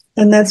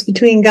 And that's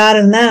between God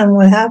and them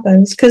what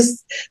happens.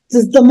 Because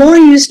the more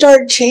you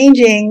start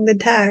changing the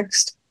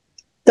text,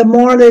 the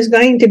more there's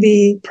going to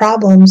be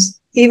problems,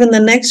 even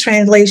the next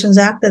translations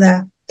after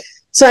that.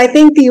 So I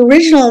think the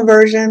original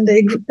version,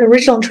 the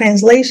original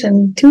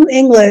translation to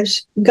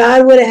English,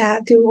 God would have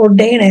had to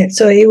ordain it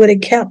so he would have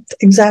kept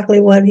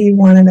exactly what he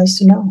wanted us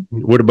to know.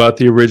 What about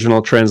the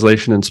original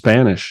translation in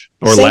Spanish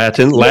or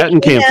Latin? Latin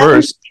came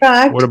first.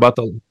 What about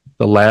the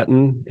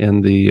Latin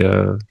and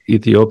the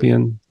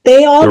Ethiopian?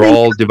 They're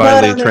all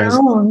divinely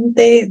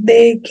translated.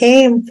 They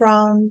came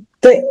from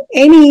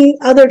any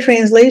other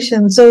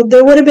translation. So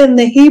there would have been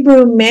the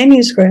Hebrew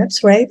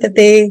manuscripts, right, that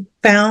they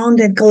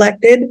found and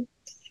collected.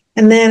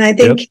 And then I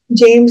think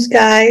James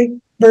Guy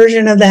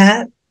version of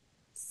that,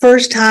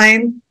 first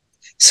time,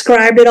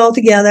 scribed it all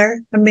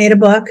together and made a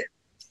book.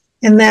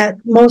 And that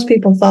most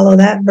people follow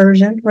that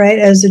version, right,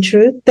 as the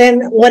truth.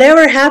 Then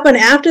whatever happened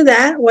after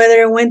that,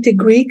 whether it went to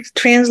Greek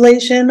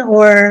translation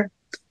or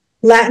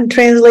Latin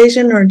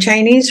translation or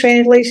Chinese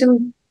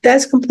translation,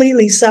 that's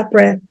completely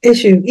separate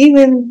issue.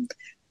 Even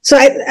so,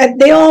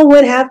 they all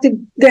would have to.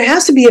 There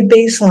has to be a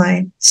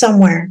baseline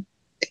somewhere,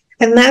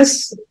 and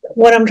that's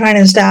what I'm trying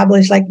to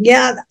establish. Like,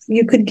 yeah,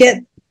 you could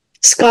get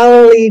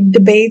scholarly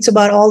debates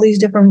about all these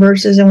different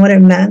verses and what it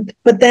meant,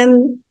 but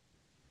then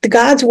the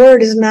God's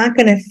word is not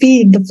going to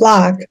feed the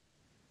flock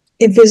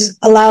if it's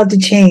allowed to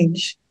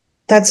change.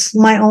 That's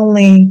my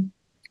only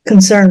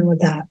concern with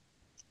that.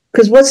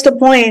 Because what's the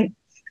point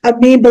of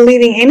me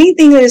believing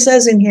anything that it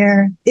says in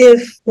here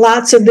if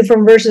lots of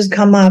different verses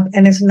come up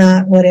and it's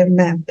not what it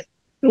meant?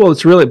 Well,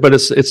 it's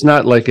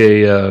not like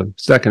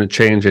it's not going to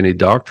change any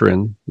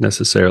doctrine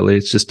necessarily.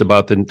 It's just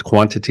about the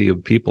quantity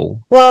of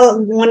people.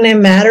 Well, wouldn't it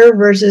matter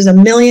versus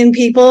 1 million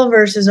people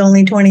versus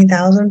only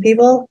 20,000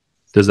 people?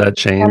 Does that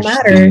change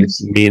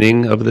the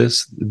meaning of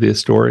this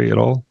story at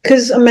all?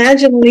 Because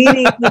imagine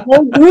leading the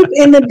whole group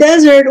in the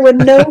desert with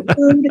no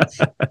food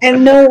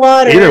and no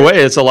water. Either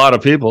way, it's a lot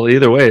of people.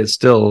 Either way, it's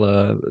still,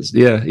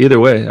 either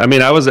way. I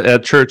mean, I was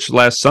at church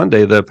last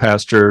Sunday. The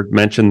pastor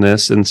mentioned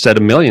this and said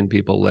 1 million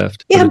people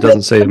left. Yeah, but it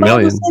doesn't say 1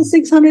 million. It says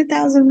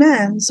 600,000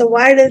 men. So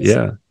why did...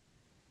 Yeah.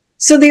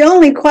 So the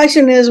only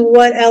question is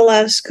what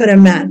LS could have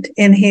meant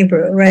in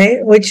Hebrew,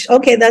 right? Which,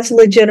 okay, that's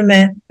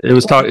legitimate. It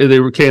was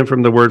they came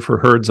from the word for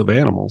herds of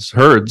animals,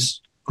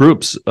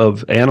 groups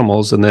of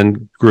animals, and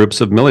then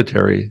groups of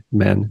military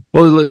men.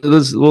 Well,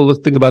 let's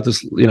think about this.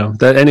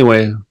 That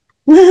anyway.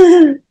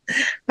 All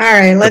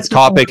right, let's. The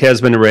topic has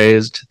been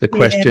raised. The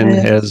question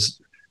has,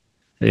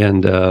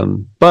 and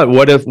but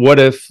what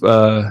if?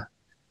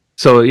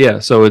 So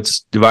it's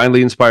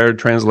divinely inspired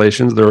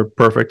translations. They're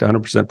perfect,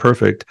 100%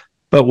 perfect.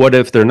 But what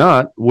if they're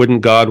not?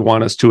 Wouldn't God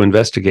want us to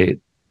investigate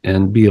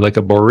and be like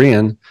a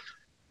Borean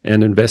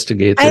and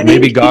investigate that?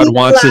 Maybe God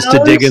wants us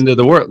to dig into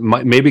the word.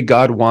 Maybe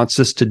God wants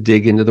us to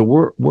dig into the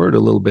word a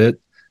little bit.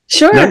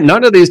 Sure.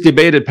 None of these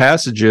debated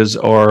passages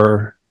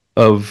are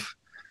going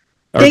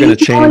to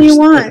change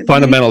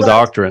fundamental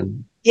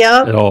doctrine.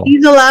 Yeah. At all.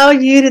 He's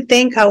allowed you to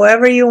think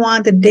however you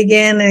want, to dig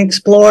in and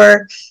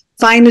explore,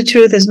 find the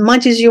truth as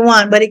much as you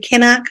want, but it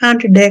cannot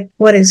contradict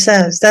what it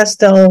says. That's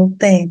the whole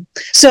thing.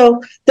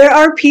 So there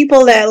are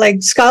people that,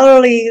 like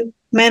scholarly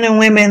men and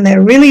women, that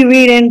really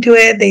read into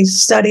it. They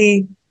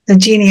study the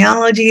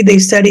genealogy. They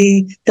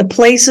study the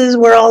places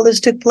where all this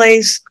took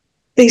place.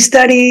 They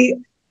study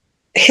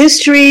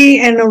history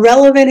and the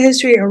relevant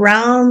history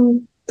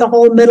around the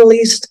whole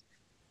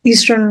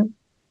Eastern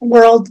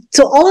world.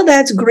 So all of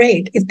that's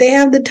great. If they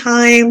have the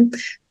time,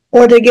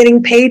 or they're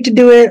getting paid to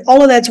do it,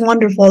 all of that's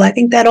wonderful. I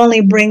think that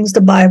only brings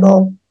the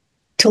Bible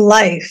to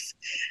life.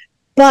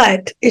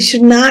 But it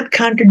should not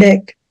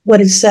contradict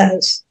what it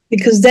says,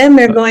 because then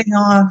they're going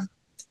off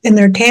in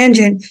their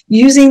tangent,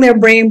 using their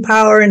brain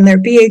power and their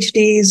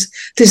PhDs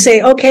to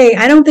say, okay,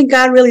 I don't think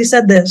God really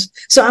said this,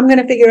 so I'm going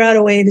to figure out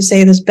a way to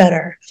say this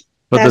better.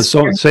 But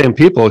the same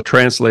people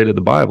translated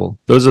the Bible.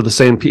 Those are the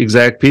same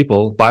exact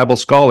people. Bible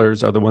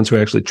scholars are the ones who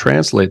actually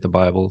translate the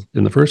Bible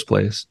in the first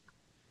place.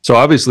 So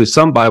obviously,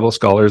 some Bible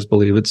scholars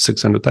believe it's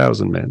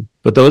 600,000 men,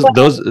 but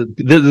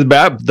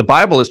the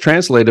Bible is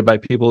translated by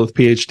people with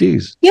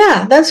PhDs.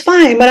 Yeah, that's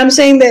fine. But I'm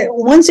saying that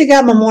once it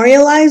got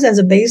memorialized as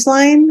a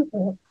baseline,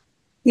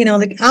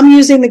 I'm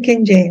using the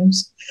King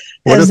James.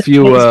 What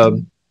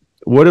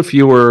if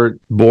you were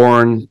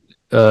born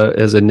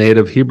as a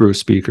native Hebrew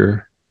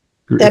speaker.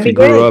 That'd If be you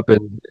grew great. up,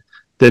 and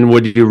then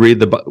would you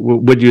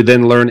would you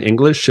then learn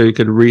English so you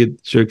could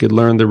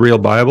learn the real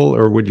Bible,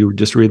 or would you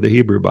just read the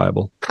Hebrew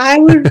Bible? I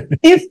would,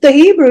 if the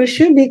Hebrew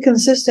should be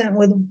consistent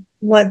with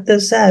what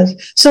this says.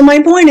 So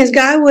my point is,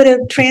 God would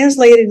have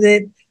translated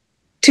it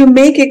to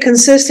make it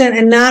consistent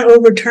and not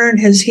overturn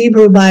his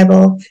Hebrew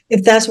Bible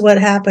if that's what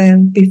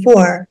happened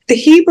before. The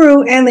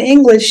Hebrew and the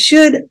English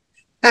should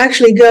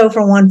actually go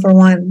for one.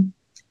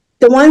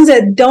 The ones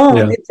that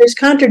don't, if there's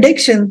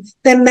contradiction,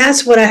 then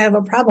that's what I have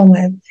a problem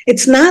with.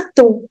 It's not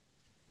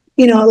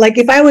like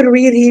if I would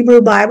read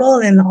Hebrew Bible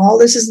and all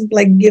this is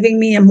like giving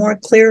me a more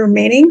clear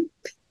meaning,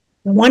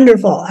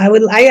 wonderful.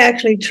 I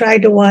actually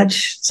tried to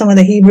watch some of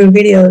the Hebrew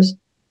videos,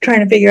 trying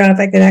to figure out if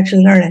I could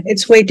actually learn it.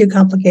 It's way too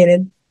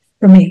complicated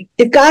for me.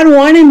 If God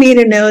wanted me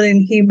to know it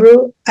in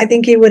Hebrew, I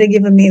think he would have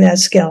given me that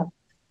skill.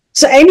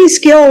 So any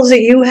skills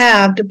that you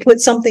have to put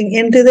something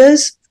into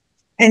this,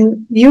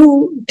 and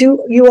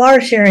you are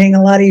sharing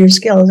a lot of your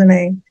skills, and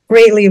I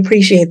greatly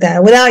appreciate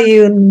that. Without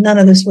you, none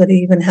of this would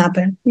even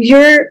happen.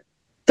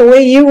 The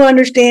way you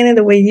understand it,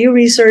 the way you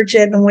research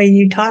it, and the way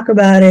you talk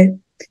about it,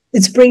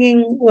 it's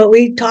bringing what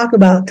we talk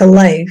about to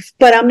life.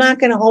 But I'm not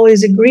going to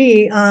always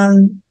agree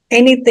on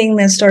anything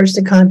that starts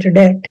to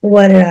contradict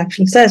what it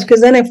actually says,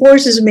 because then it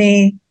forces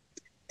me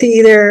to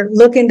either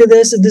look into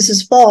this if this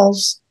is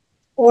false,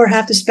 or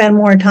have to spend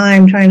more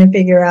time trying to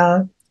figure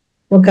out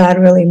what God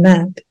really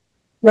meant,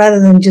 rather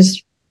than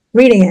just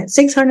reading it.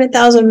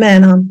 600,000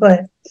 men on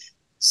foot.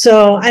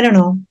 So I don't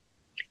know.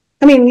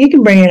 I mean, you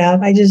can bring it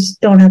up. I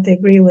just don't have to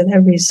agree with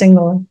every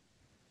single.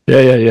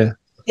 Yeah.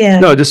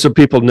 No, just so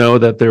people know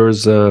that there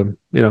was,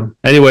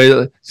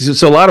 anyway,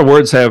 so a lot of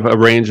words have a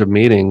range of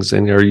meanings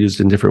and are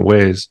used in different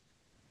ways.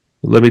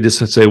 Let me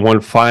just say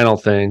one final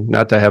thing,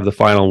 not to have the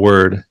final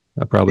word.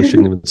 I probably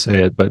shouldn't even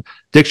say it, but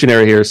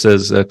dictionary here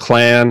says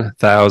clan,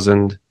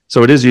 1,000.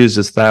 So it is used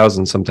as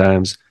 1,000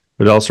 sometimes.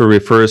 It also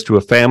refers to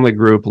a family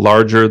group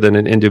larger than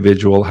an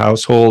individual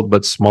household,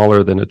 but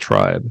smaller than a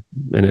tribe.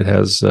 And it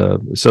has,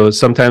 so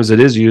sometimes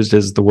it is used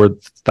as the word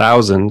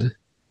 1,000,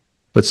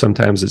 but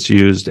sometimes it's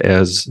used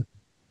as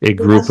a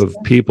group of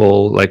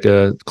people, like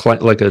a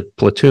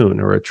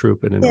platoon or a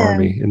troop in an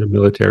army, in the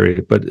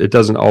military, but it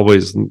doesn't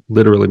always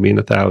literally mean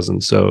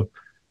 1,000. So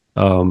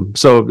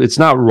it's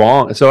not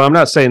wrong. So I'm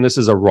not saying this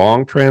is a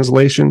wrong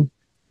translation.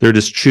 They're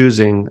just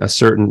choosing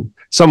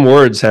some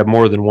words have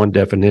more than one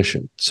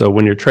definition. So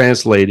when you're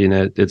translating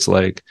it, it's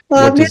like,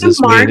 what does this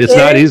mean? It's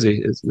not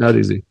easy. It's not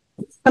easy.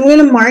 I'm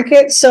going to mark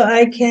it so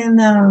I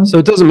can. So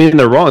it doesn't mean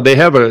they're wrong. They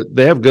have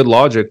good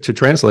logic to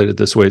translate it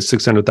this way,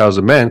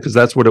 600,000 men, because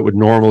that's what it would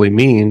normally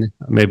mean.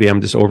 Maybe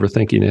I'm just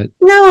overthinking it.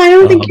 No, I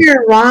don't think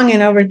you're wrong in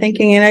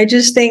overthinking it. I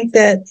just think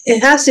that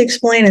it has to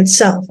explain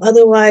itself.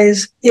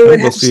 Otherwise, it would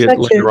have to see it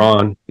later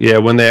on. Yeah,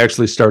 when they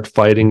actually start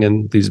fighting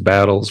in these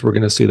battles, we're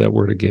going to see that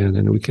word again,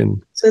 and we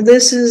can. So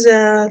this is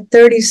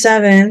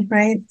 37,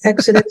 right?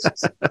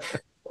 Exodus.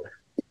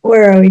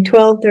 Where are we?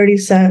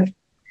 12:37.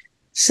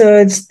 So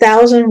it's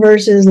 1,000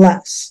 verses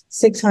less,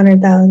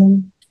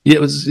 600,000. Yeah,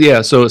 it was.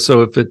 Yeah. So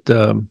if it.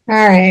 All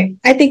right,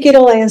 I think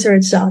it'll answer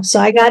itself. So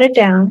I got it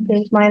down.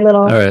 There's my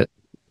little. All right.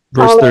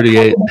 Verse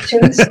 38.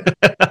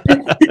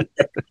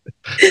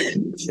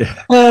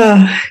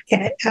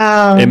 Okay.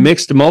 A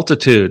mixed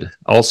multitude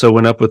also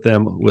went up with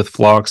them with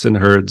flocks and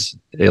herds,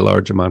 a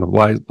large amount of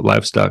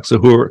livestock. So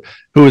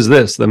who is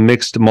this? The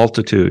mixed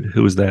multitude.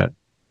 Who is that?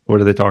 What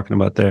are they talking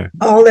about there?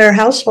 All their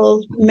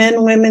households,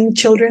 men, women,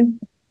 children.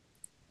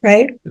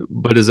 Right.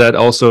 But is that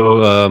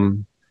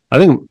also,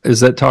 is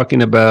that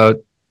talking about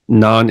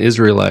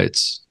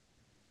non-Israelites,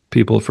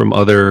 people from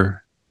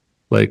other,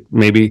 like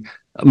maybe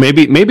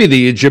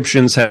the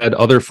Egyptians had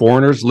other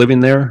foreigners living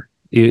there,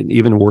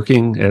 even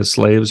working as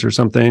slaves or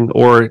something,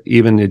 or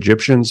even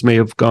Egyptians may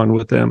have gone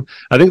with them.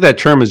 I think that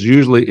term it's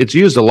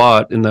used a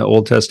lot in the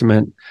Old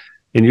Testament,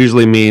 and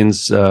usually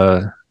means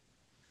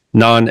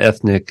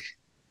non-ethnic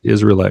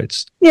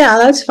Israelites. Yeah,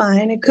 that's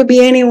fine. It could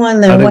be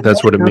anyone that. I think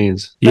that's what it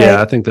means. Right? Yeah,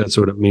 I think that's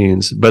what it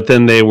means. But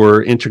then they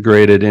were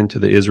integrated into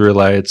the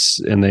Israelites,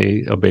 and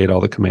they obeyed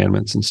all the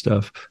commandments and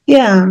stuff.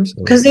 Yeah,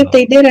 because if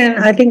they didn't,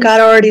 I think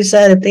God already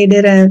said if they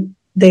didn't,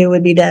 they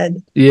would be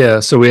dead. Yeah,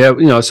 so we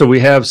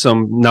have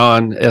some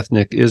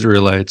non-ethnic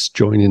Israelites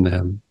joining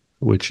them,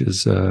 which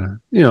is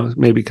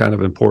maybe kind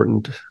of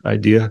important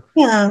idea.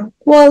 Yeah,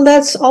 well,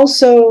 that's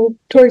also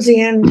towards the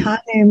end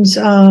times.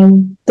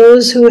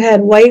 Those who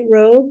had white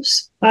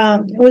robes.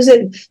 Was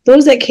it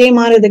those that came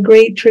out of the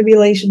great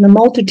tribulation, the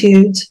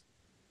multitudes?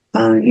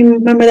 You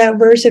remember that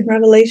verse in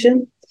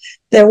Revelation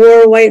that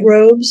wore white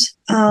robes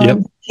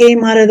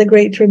came out of the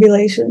great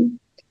tribulation,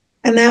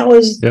 and that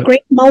was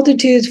great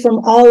multitudes from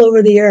all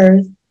over the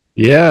earth.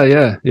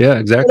 Yeah,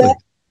 exactly. So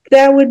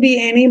that would be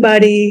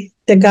anybody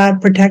that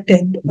God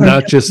protected,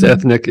 not just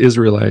ethnic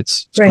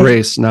Israelites. It's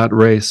grace, not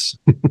race.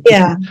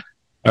 Yeah.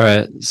 All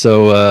right.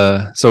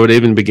 So it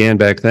even began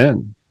back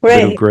then.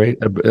 Right. Great.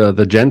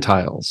 The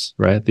Gentiles,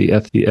 right?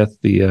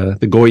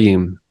 The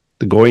goyim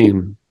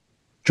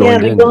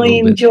joined in. The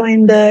goyim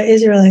joined the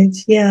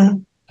Israelites. Yeah.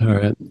 All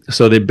right.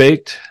 So they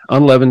baked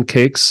unleavened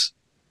cakes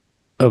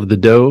of the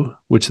dough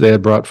which they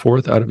had brought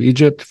forth out of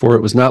Egypt, for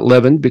it was not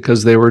leavened,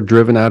 because they were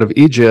driven out of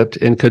Egypt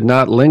and could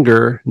not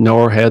linger,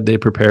 nor had they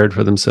prepared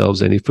for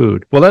themselves any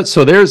food. Well,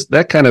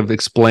 that kind of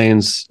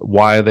explains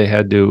why they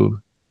had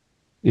to,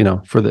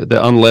 for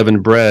the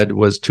unleavened bread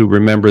was to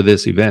remember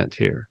this event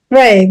here.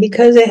 Right,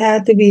 because it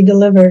had to be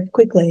delivered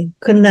quickly,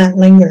 could not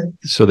linger.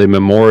 So they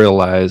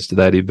memorialized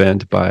that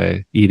event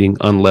by eating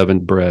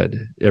unleavened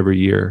bread every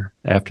year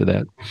after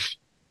that.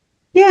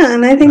 Yeah,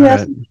 and I think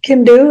that's what we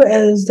can do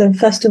as the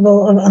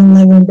festival of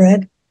unleavened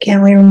bread.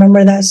 Can't we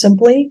remember that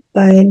simply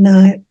by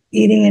not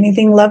eating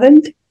anything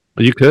leavened?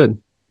 Well, you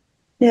could.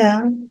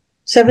 Yeah,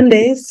 7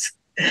 days.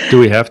 Do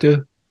we have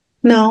to?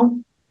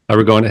 No. Are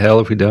we going to hell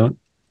if we don't?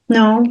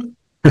 No.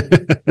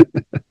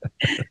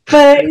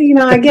 But,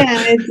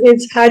 again,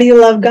 it's how do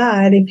you love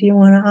God if you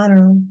want to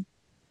honor him?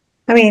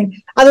 I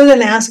mean, other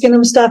than asking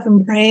him stuff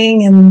and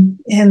praying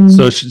and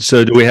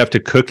so do we have to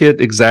cook it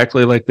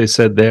exactly like they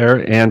said there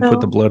and put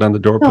the blood on the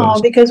doorpost?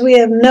 No, because we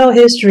have no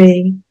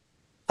history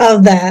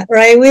of that,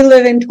 right? We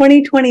live in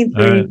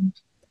 2023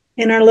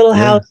 in our little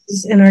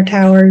houses, in our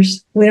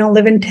towers. We don't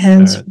live in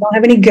tents. We don't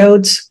have any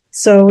goats.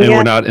 So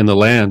we're not in the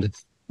land.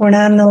 We're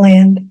not in the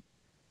land.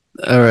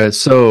 All right.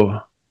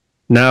 So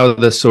now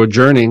the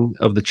sojourning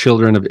of the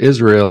children of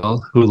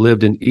Israel who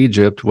lived in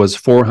Egypt was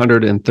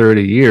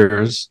 430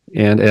 years.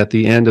 And at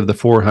the end of the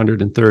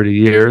 430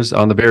 years,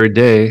 on the very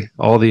day,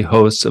 all the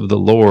hosts of the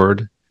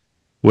Lord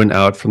went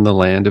out from the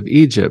land of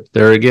Egypt.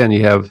 There again,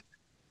 you have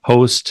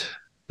host.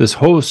 This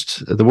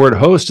host, the word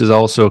host is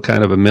also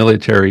kind of a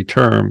military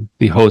term,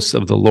 the hosts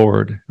of the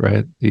Lord,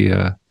 right?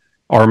 The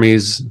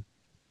armies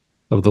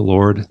of the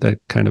Lord, that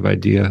kind of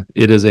idea.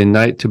 It is a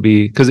night to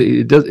be, because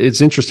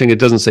it's interesting, it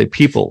doesn't say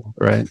people,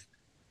 right?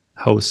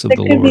 Hosts of the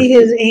Lord. It could be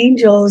his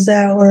angels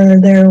that were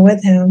there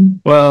with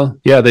him. Well,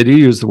 yeah, they do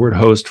use the word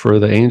host for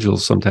the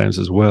angels sometimes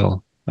as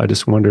well. I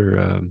just wonder.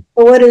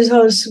 But what does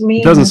host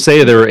mean? It doesn't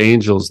say there were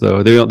angels,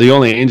 though. The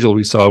only angel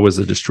we saw was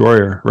the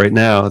destroyer right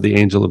now, the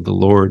angel of the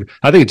Lord.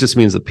 I think it just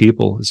means the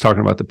people. It's talking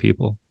about the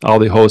people. All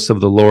the hosts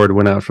of the Lord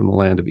went out from the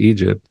land of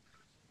Egypt.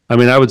 I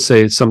mean, I would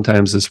say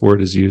sometimes this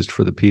word is used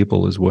for the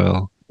people as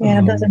well. Yeah,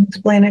 it doesn't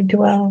explain it too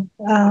well.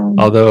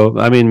 Although,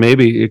 I mean,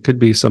 maybe it could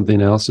be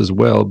something else as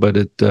well, but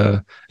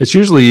it's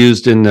usually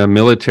used in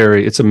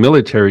military. It's a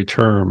military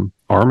term,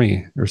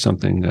 army or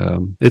something.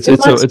 It's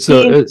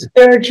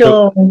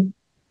spiritual.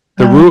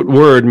 The root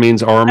word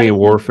means army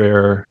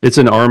warfare. It's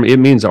an army. It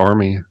means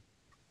army.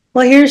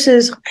 Well, here it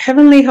says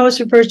heavenly host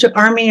refers to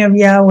army of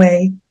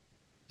Yahweh.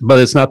 But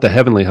it's not the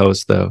heavenly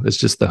host, though. It's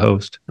just the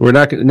host. We're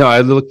not. No,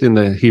 I looked in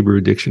the Hebrew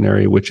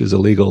dictionary, which is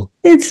illegal.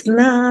 It's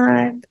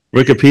not.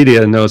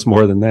 Wikipedia knows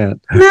more than that.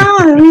 No,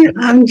 I mean,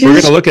 I'm just. We're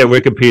going to look at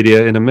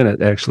Wikipedia in a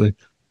minute, actually.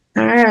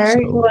 All right.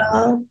 So,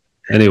 well.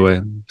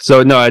 Anyway,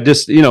 so no, I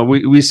just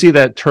we see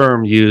that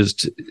term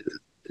used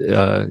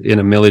in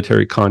a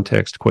military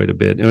context quite a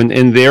bit,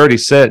 and he already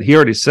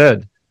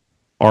said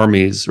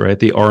armies, right?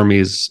 The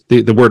armies,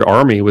 the word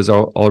army was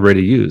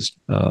already used.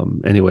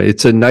 Anyway,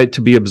 it's a night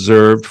to be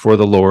observed for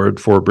the Lord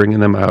for bringing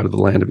them out of the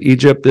land of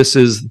Egypt. This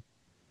is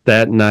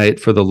that night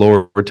for the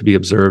Lord to be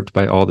observed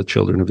by all the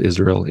children of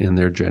Israel in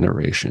their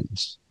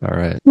generations. All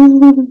right.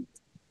 Mm-hmm.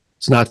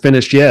 It's not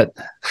finished yet.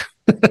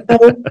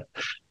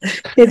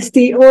 It's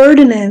the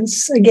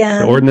ordinance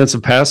again. The ordinance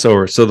of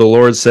Passover. So the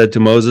Lord said to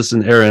Moses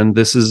and Aaron,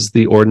 this is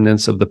the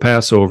ordinance of the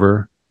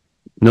Passover.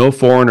 No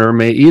foreigner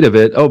may eat of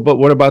it. Oh, but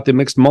what about the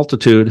mixed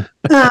multitude?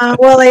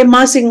 Well, they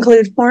must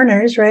include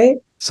foreigners, right?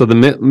 So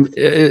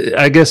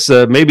I guess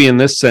maybe in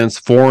this sense,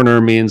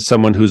 foreigner means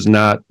someone who's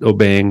not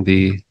obeying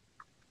the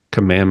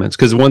commandments.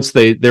 Because once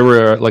they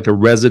were like a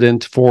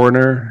resident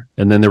foreigner,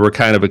 and then they were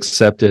kind of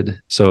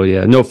accepted. So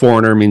yeah, no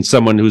foreigner means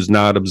someone who's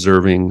not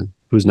observing,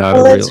 who's not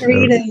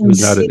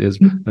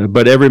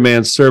but every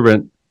man's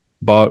servant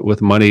bought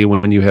with money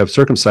when you have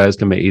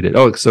circumcised him may eat it.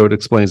 Oh, so it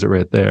explains it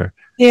right there.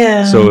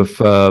 Yeah. So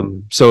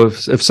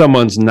if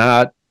someone's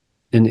not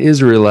an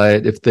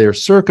Israelite, if they're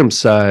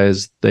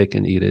circumcised, they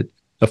can eat it.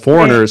 A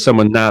foreigner is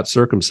someone not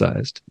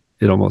circumcised.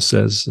 It almost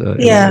says.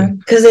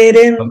 Because they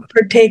didn't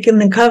partake in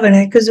the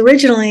covenant. Because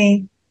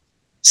originally,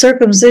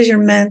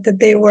 circumcision meant that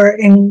they were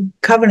in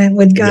covenant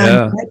with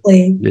God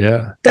directly.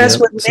 Yeah. That's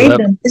what made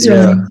them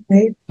Israelites,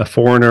 right? A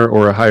foreigner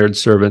or a hired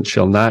servant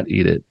shall not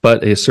eat it,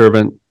 but a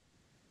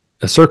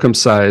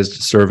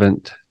circumcised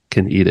servant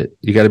can eat it.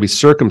 You got to be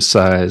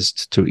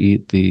circumcised to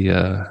eat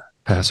the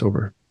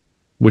Passover,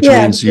 which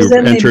means you've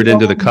entered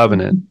into the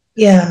covenant.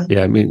 Yeah.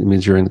 Yeah, it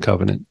means you're in the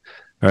covenant.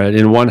 All right.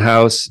 In one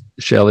house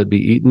shall it be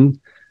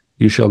eaten.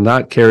 You shall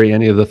not carry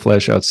any of the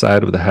flesh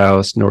outside of the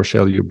house, nor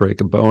shall you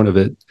break a bone of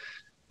it.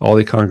 All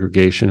the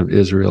congregation of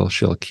Israel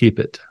shall keep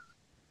it.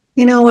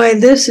 You know why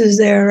this is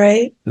there,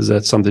 right? Is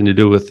that something to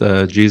do with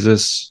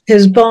Jesus?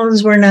 His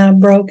bones were not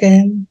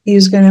broken. He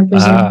was going to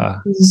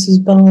preserve Jesus'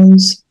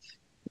 bones.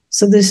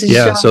 So this is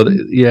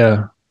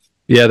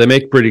they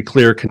make pretty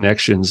clear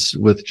connections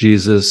with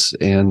Jesus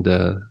and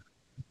the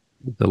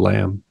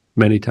Lamb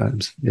many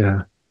times.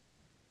 Yeah.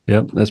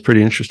 Yep, that's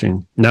pretty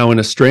interesting. Now, when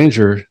a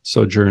stranger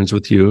sojourns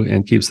with you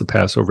and keeps the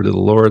Passover to the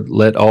Lord,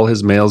 let all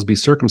his males be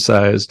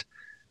circumcised,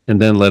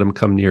 and then let him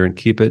come near and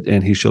keep it,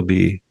 and he shall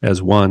be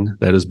as one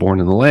that is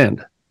born in the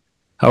land.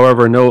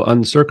 However, no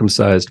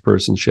uncircumcised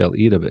person shall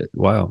eat of it.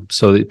 Wow.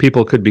 So the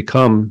people could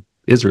become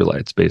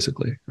Israelites,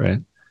 basically, right?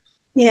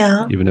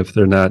 Yeah. Even if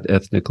they're not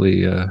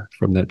ethnically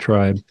from that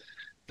tribe.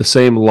 The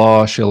same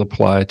law shall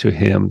apply to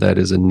him that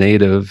is a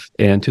native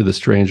and to the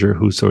stranger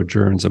who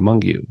sojourns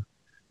among you.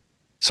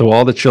 So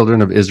all the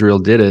children of Israel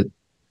did it.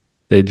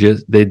 They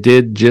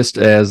did just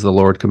as the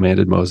Lord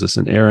commanded Moses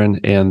and Aaron,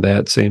 and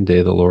that same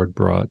day the Lord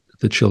brought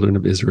the children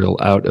of Israel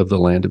out of the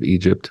land of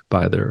Egypt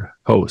by their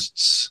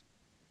hosts.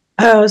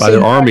 Oh, By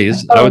their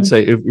armies. I would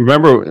say,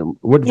 remember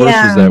what verse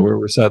was that where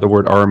we saw the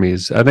word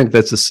armies? I think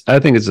I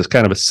think it's just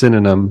kind of a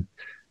synonym,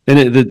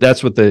 and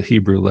that's what the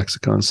Hebrew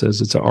lexicon says.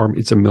 It's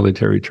it's a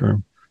military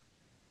term.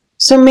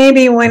 So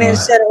maybe when it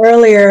said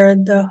earlier,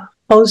 the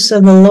hosts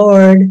of the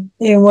Lord,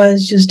 it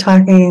was just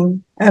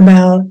talking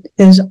about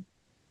his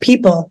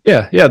people.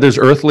 Yeah. There's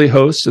earthly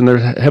hosts and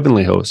there's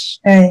heavenly hosts.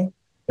 Right.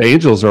 The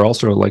angels are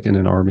also like in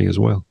an army as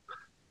well.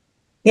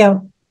 Yeah.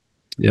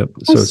 Yep.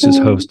 So it's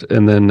just host,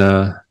 and then.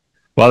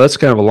 Wow, that's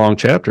kind of a long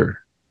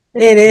chapter.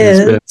 It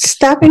is.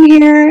 Stopping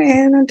here,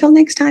 and until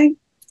next time.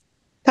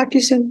 Talk to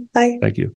you soon. Bye. Thank you.